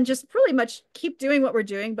well. And then just really much keep doing what we're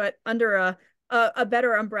doing, but under a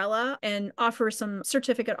better umbrella, and offer some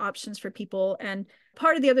certificate options for people. And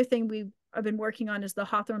part of the other thing I've been working on is the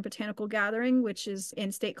Hawthorne Botanical Gathering, which is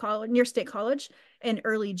in near State College in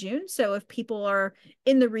early June. So if people are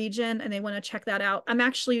in the region and they want to check that out, I'm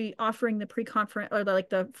actually offering the pre-conference, or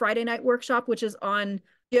the Friday night workshop, which is on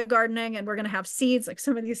gardening. And we're going to have seeds, like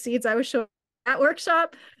some of these seeds I was showing at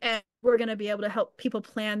workshop, and we're going to be able to help people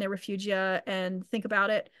plan their refugia and think about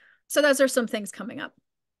it. So those are some things coming up.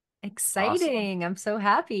 Exciting. Awesome. I'm so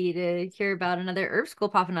happy to hear about another herb school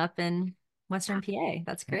popping up in Western PA.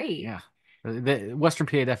 That's great. Yeah. The Western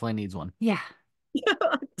PA definitely needs one. Yeah.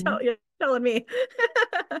 You're telling me.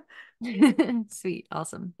 Sweet.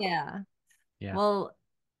 Awesome. Yeah. Yeah. Well,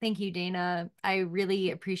 thank you, Dana. I really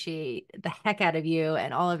appreciate the heck out of you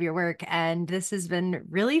and all of your work. And this has been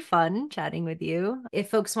really fun chatting with you. If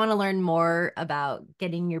folks want to learn more about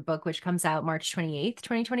getting your book, which comes out March 28th,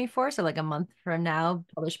 2024, so like a month from now,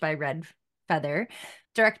 published by Red Feather,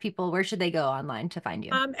 direct people, where should they go online to find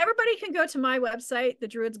you? Everybody can go to my website,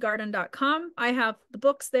 thedruidsgarden.com. I have the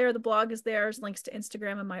books there, the blog is there, there's links to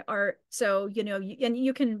Instagram and my art. So, and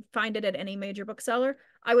you can find it at any major bookseller.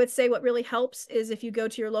 I would say what really helps is if you go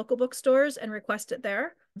to your local bookstores and request it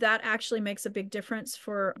there. That actually makes a big difference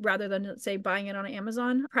rather than, say, buying it on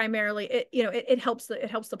Amazon. Primarily, it helps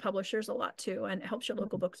the publishers a lot too, and it helps your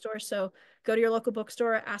local bookstore. So go to your local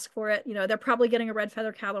bookstore, ask for it. They're probably getting a Red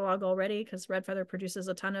Feather catalog already, because Red Feather produces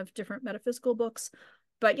a ton of different metaphysical books.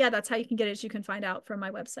 But yeah, that's how you can get it. As you can find out from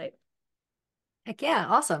my website. Heck yeah,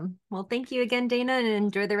 awesome. Well, thank you again, Dana, and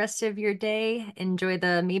enjoy the rest of your day. Enjoy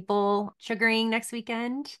the maple sugaring next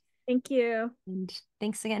weekend. Thank you. And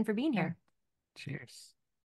thanks again for being here. Cheers.